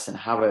wasn't pressing.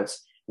 Havertz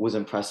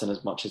wasn't pressing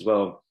as much as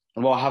well.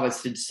 And while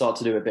Havertz did start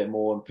to do a bit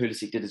more, and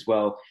Pulisic did as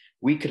well,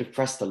 we could have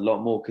pressed a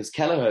lot more because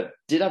Kelleher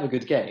did have a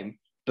good game,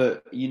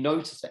 but you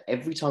notice that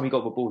every time he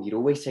got the ball, he'd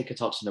always take a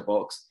touch in the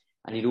box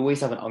and he'd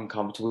always have an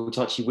uncomfortable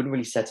touch. He wouldn't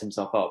really set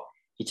himself up.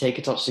 He'd take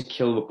a touch to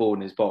kill the ball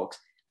in his box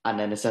and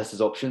then assess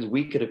his options.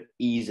 We could have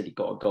easily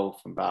got a goal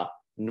from that,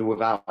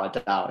 without a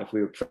doubt, if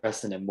we were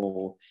pressing him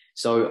more.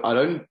 So I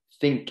don't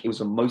think it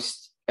was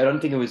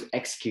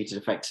executed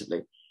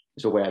effectively,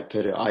 is the way I'd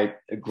put it. I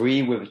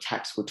agree with the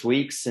tactical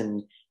tweaks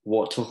and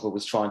what Tuchel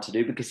was trying to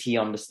do, because he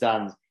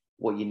understands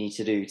what you need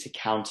to do to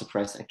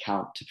counter-press a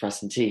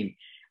counter-pressing team.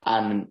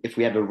 And if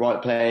we had the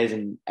right players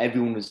and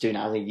everyone was doing it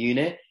as a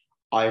unit,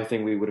 I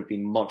think we would have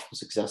been much more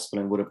successful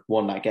and would have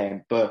won that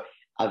game. But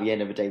at the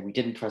end of the day, we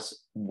didn't press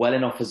well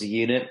enough as a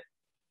unit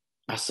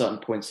at certain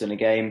points in the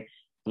game.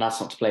 And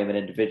that's not to blame an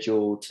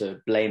individual, to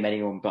blame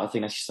anyone, but I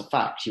think that's just a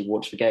fact. You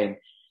watch the game,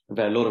 and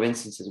there are a lot of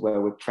instances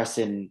where we're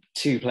pressing,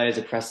 two players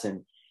are pressing,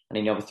 and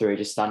then the other three are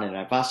just standing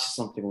there. That's just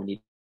something we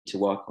need to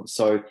work on.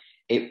 So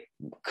it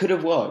could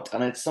have worked,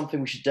 and it's something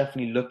we should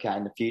definitely look at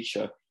in the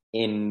future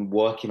in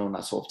working on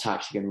that sort of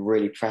tactic and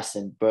really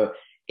pressing. But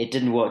it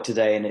didn't work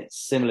today, and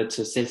it's similar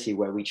to City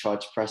where we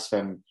tried to press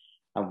them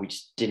and we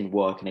just didn't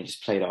work and they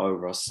just played it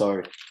over us.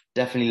 So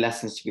definitely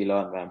lessons to be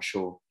learned there, I'm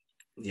sure.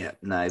 Yeah,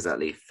 no,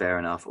 exactly. Fair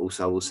enough.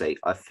 Also, I will say,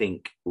 I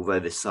think, although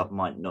the sub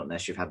might not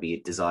necessarily have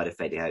the desired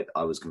effect,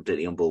 I was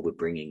completely on board with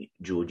bringing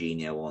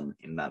Jorginho on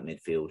in that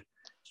midfield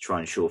to try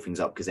and shore things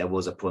up, because there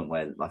was a point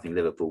where I think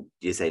Liverpool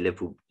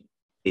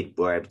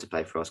were able to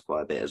play for us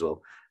quite a bit as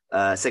well.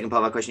 Second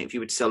part of my question, if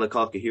you were to sell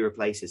Lukaku, who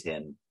replaces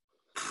him?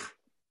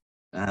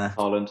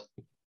 Haaland.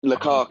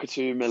 Lukaku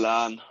to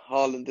Milan.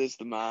 Haaland is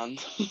the man.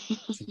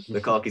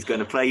 Lukaku's going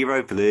to play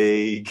Europa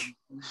League.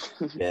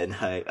 Yeah,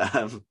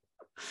 no.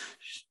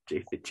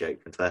 Stupid joke.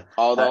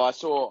 Although I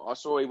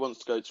saw he wants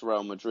to go to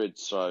Real Madrid,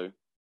 so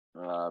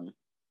I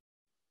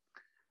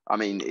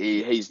mean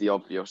he's the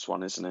obvious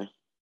one, isn't he?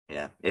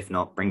 Yeah. If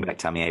not, bring back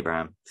Tammy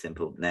Abraham.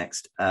 Simple.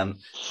 Next.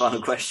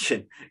 Final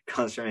question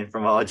comes from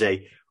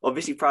RJ.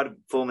 Obviously proud of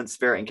performance,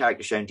 spirit and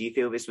character shown. Do you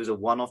feel this was a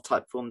one-off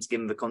type performance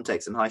given the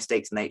context and high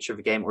stakes nature of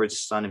the game, or is it a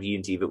sign of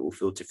unity that will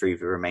filter through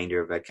the remainder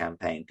of their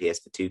campaign?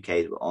 PS, the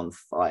 2Ks were on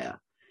fire.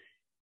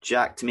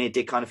 Jack, to me it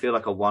did kind of feel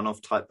like a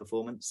one-off type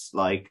performance.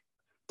 Like,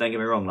 don't get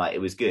me wrong, like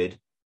it was good,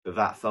 but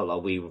that felt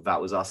like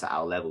that was us at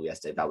our level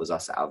yesterday. That was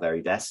us at our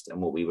very best, and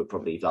what we were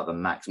probably like the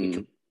max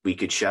we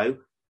could show.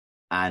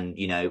 And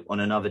you know, on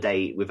another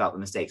day without the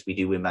mistakes, we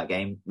do win that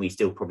game. We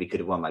still probably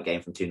could have won that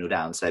game from 2-0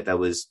 down. So there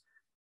was,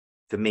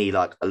 for me,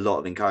 like a lot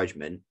of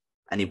encouragement,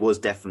 and it was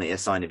definitely a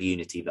sign of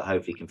unity that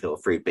hopefully can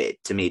filter through. But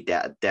to me,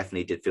 that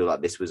definitely did feel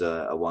like this was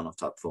a one-off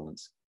type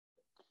performance.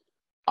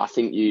 I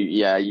think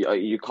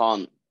you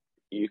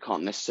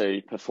can't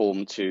necessarily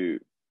perform to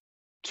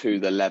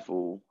the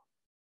level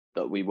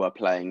that we were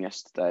playing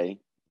yesterday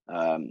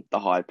the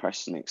high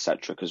pressing,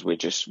 etc. Because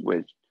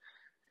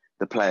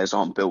the players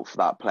aren't built for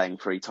that, playing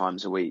 3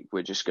 times a week.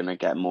 We're just going to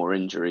get more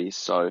injuries.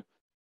 So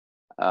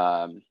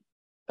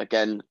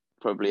again,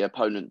 probably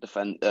opponent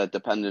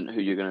dependent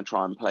who you're going to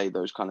try and play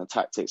those kind of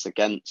tactics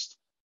against.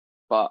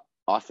 But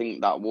I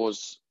think that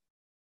was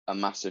a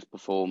massive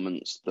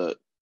performance that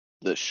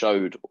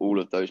showed all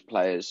of those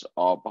players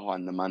are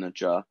behind the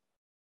manager.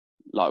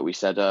 Like we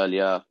said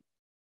earlier,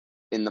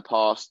 in the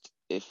past,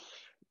 if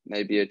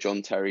maybe a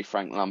John Terry,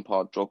 Frank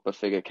Lampard dropper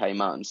figure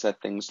came out and said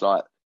things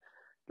like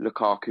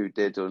Lukaku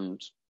did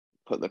and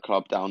put the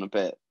club down a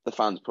bit, the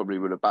fans probably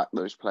would have backed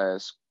those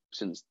players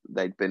since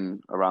they'd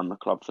been around the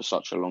club for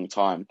such a long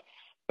time.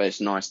 But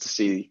it's nice to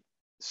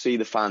see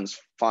the fans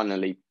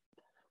finally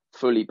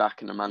fully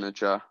backing the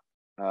manager.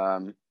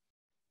 And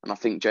I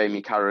think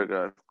Jamie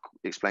Carragher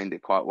explained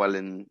it quite well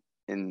in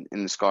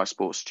the Sky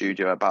Sports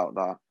studio about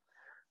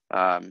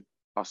that.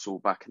 Us all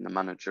backing the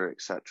manager,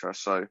 etc.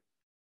 So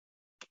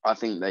I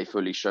think they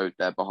fully showed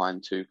they're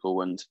behind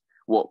Tuchel, and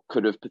what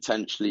could have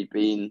potentially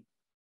been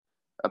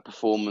a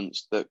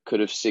performance that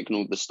could have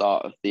signalled the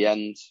start of the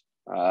end.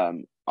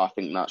 I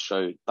think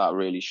that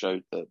really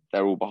showed that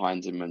they're all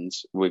behind him, and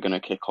we're going to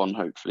kick on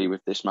hopefully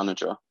with this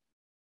manager.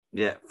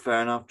 Yeah,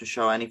 fair enough. To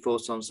show any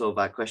thoughts on sort of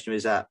that question,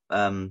 is that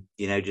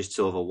just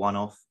sort of a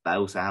one-off, but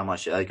also how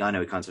much, I know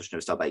we kind of touched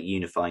on stuff about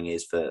unifying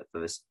is for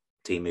this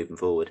team moving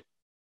forward.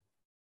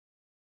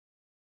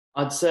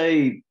 I'd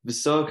say the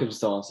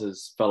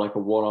circumstances felt like a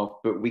one-off,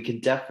 but we can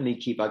definitely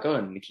keep that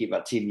going and keep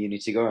that team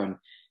unity going,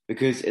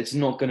 because it's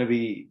not going to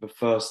be the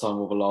first time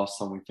or the last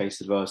time we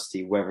face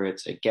adversity, whether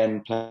it's,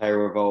 again, player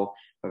revolt,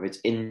 whether it's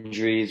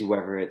injuries,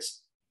 whether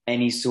it's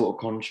any sort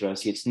of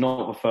controversy. It's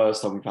not the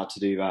first time we've had to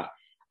do that,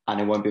 and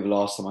it won't be the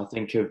last time. I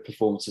think of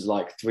performances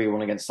like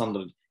 3-1 against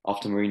Sunderland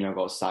after Mourinho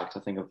got sacked.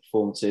 I think of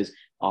performances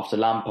after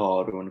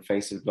Lampard or in the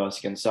face of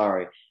adversity against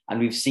Sarri. And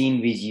we've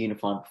seen these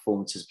unifying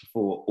performances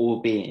before,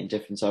 albeit in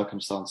different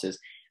circumstances.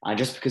 And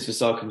just because the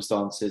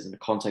circumstances and the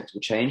context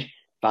will change,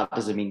 that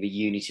doesn't mean the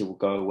unity will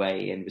go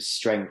away and the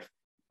strength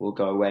will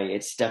go away.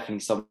 It's definitely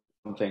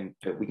something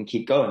that we can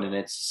keep going. And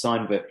it's a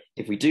sign that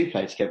if we do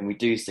play together and we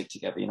do stick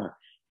together,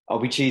 I'll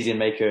be cheesy and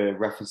make a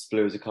reference to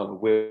blue as a colour,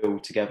 will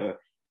together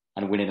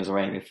and winning as our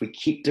aim. If we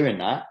keep doing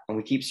that and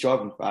we keep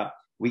striving for that,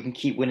 we can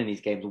keep winning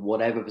these games,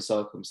 whatever the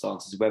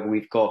circumstances, whether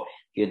we've got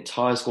the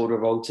entire squad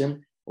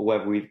revolting or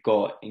whether we've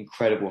got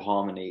incredible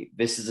harmony.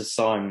 This is a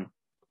sign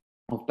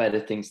of better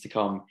things to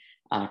come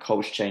and a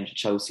culture change at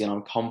Chelsea. And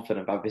I'm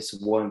confident that this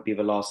won't be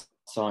the last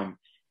time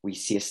we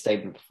see a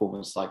stable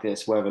performance like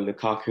this. Whether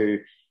Lukaku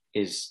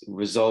is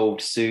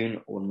resolved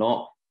soon or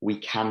not, we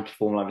can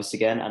perform like this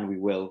again, and we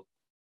will.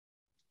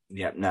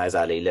 Yeah, no,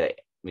 exactly. Look,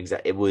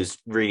 it was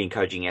really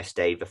encouraging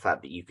yesterday, the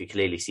fact that you could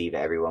clearly see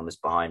that everyone was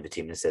behind the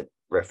team. And said,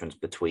 reference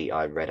the tweet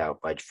I read out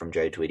from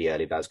Joe Tweedy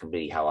earlier, that was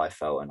completely how I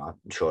felt, and I'm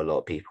sure a lot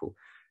of people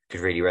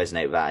could really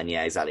resonate with that. And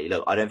yeah, exactly.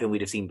 Look, I don't think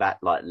we'd have seen that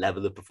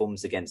level of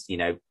performance against,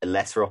 a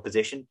lesser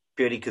opposition,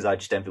 purely because I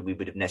just don't think we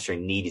would have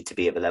necessarily needed to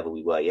be at the level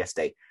we were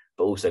yesterday.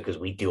 But also because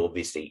we do,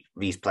 obviously,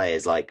 these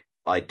players,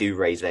 I do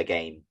raise their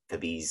game for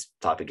these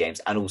type of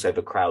games. And also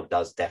the crowd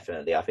does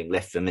definitely, I think,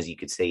 lift them, as you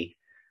could see.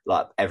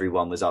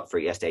 Everyone was up for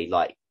it yesterday.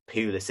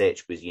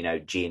 Pulisic was,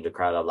 G'ing the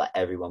crowd up.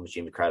 Everyone was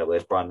G'ing the crowd up.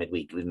 Whereas Brian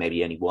midweek, it was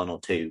maybe only one or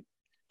two,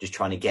 just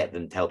trying to get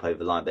them to help over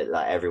the line. But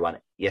everyone,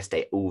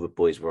 yesterday, all the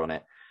boys were on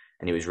it.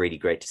 And it was really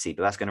great to see.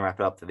 But that's going to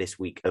wrap it up for this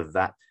week of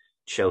That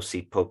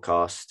Chelsea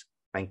podcast.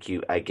 Thank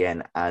you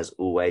again, as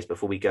always.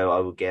 Before we go,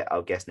 I will get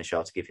our guest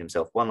Nishal to give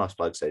himself one last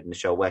plug. So,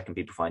 Nishal, where can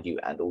people find you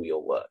and all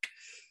your work?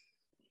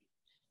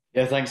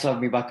 Yeah, thanks for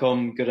having me back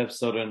on. Good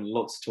episode and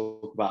lots to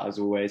talk about, as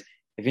always.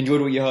 If you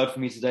enjoyed what you heard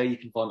from me today, you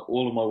can find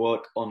all of my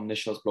work on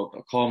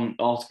nishalsblog.com.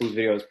 Articles,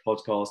 videos,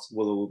 podcasts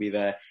will all be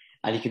there.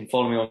 And you can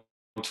follow me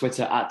on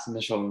Twitter at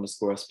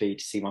Nishal_SP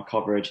to see my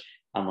coverage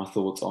and my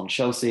thoughts on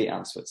Chelsea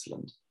and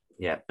Switzerland.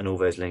 Yeah, and all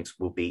those links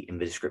will be in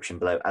the description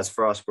below. As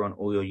for us, we're on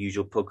all your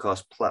usual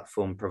podcast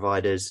platform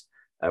providers.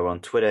 We're on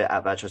Twitter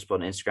at @VatChelseaPod,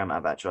 on Instagram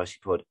at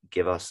 @VatChelseaPod.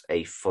 Give us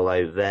a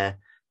follow there.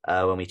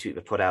 When we tweet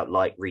the pod out,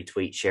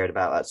 retweet, share it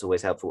about. That's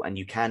always helpful. And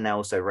you can now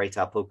also rate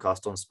our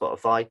podcast on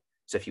Spotify.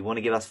 So if you want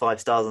to give us 5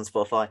 stars on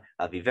Spotify,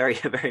 that'd be very,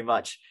 very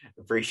much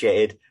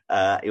appreciated.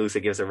 You also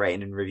give us a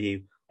rating and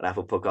review on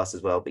Apple Podcasts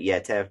as well. But yeah,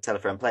 tell a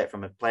friend, play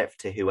it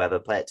to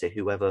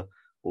whoever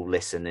will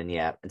listen. And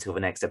yeah, until the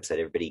next episode,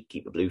 everybody,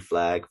 keep the blue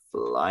flag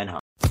flying high.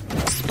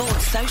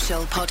 Sports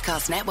Social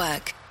Podcast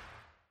Network.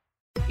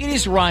 It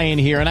is Ryan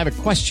here, and I have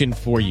a question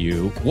for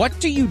you. What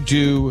do you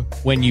do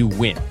when you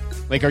win?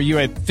 Are you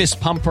a fist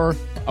pumper,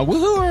 a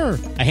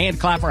woohooer, a hand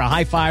clapper, a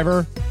high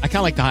fiver? I kind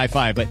of like the high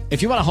five, but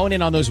if you want to hone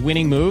in on those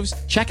winning moves,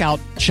 check out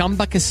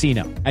Chumba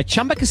Casino. At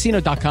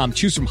ChumbaCasino.com,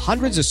 choose from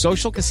hundreds of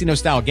social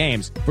casino-style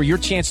games for your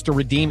chance to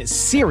redeem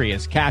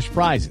serious cash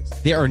prizes.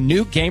 There are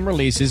new game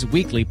releases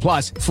weekly,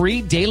 plus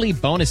free daily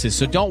bonuses,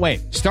 so don't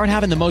wait. Start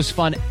having the most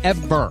fun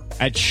ever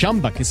at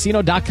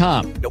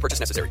ChumbaCasino.com. No purchase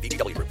necessary.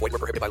 VGW Group. Void where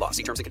prohibited by law.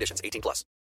 See terms and conditions. 18+.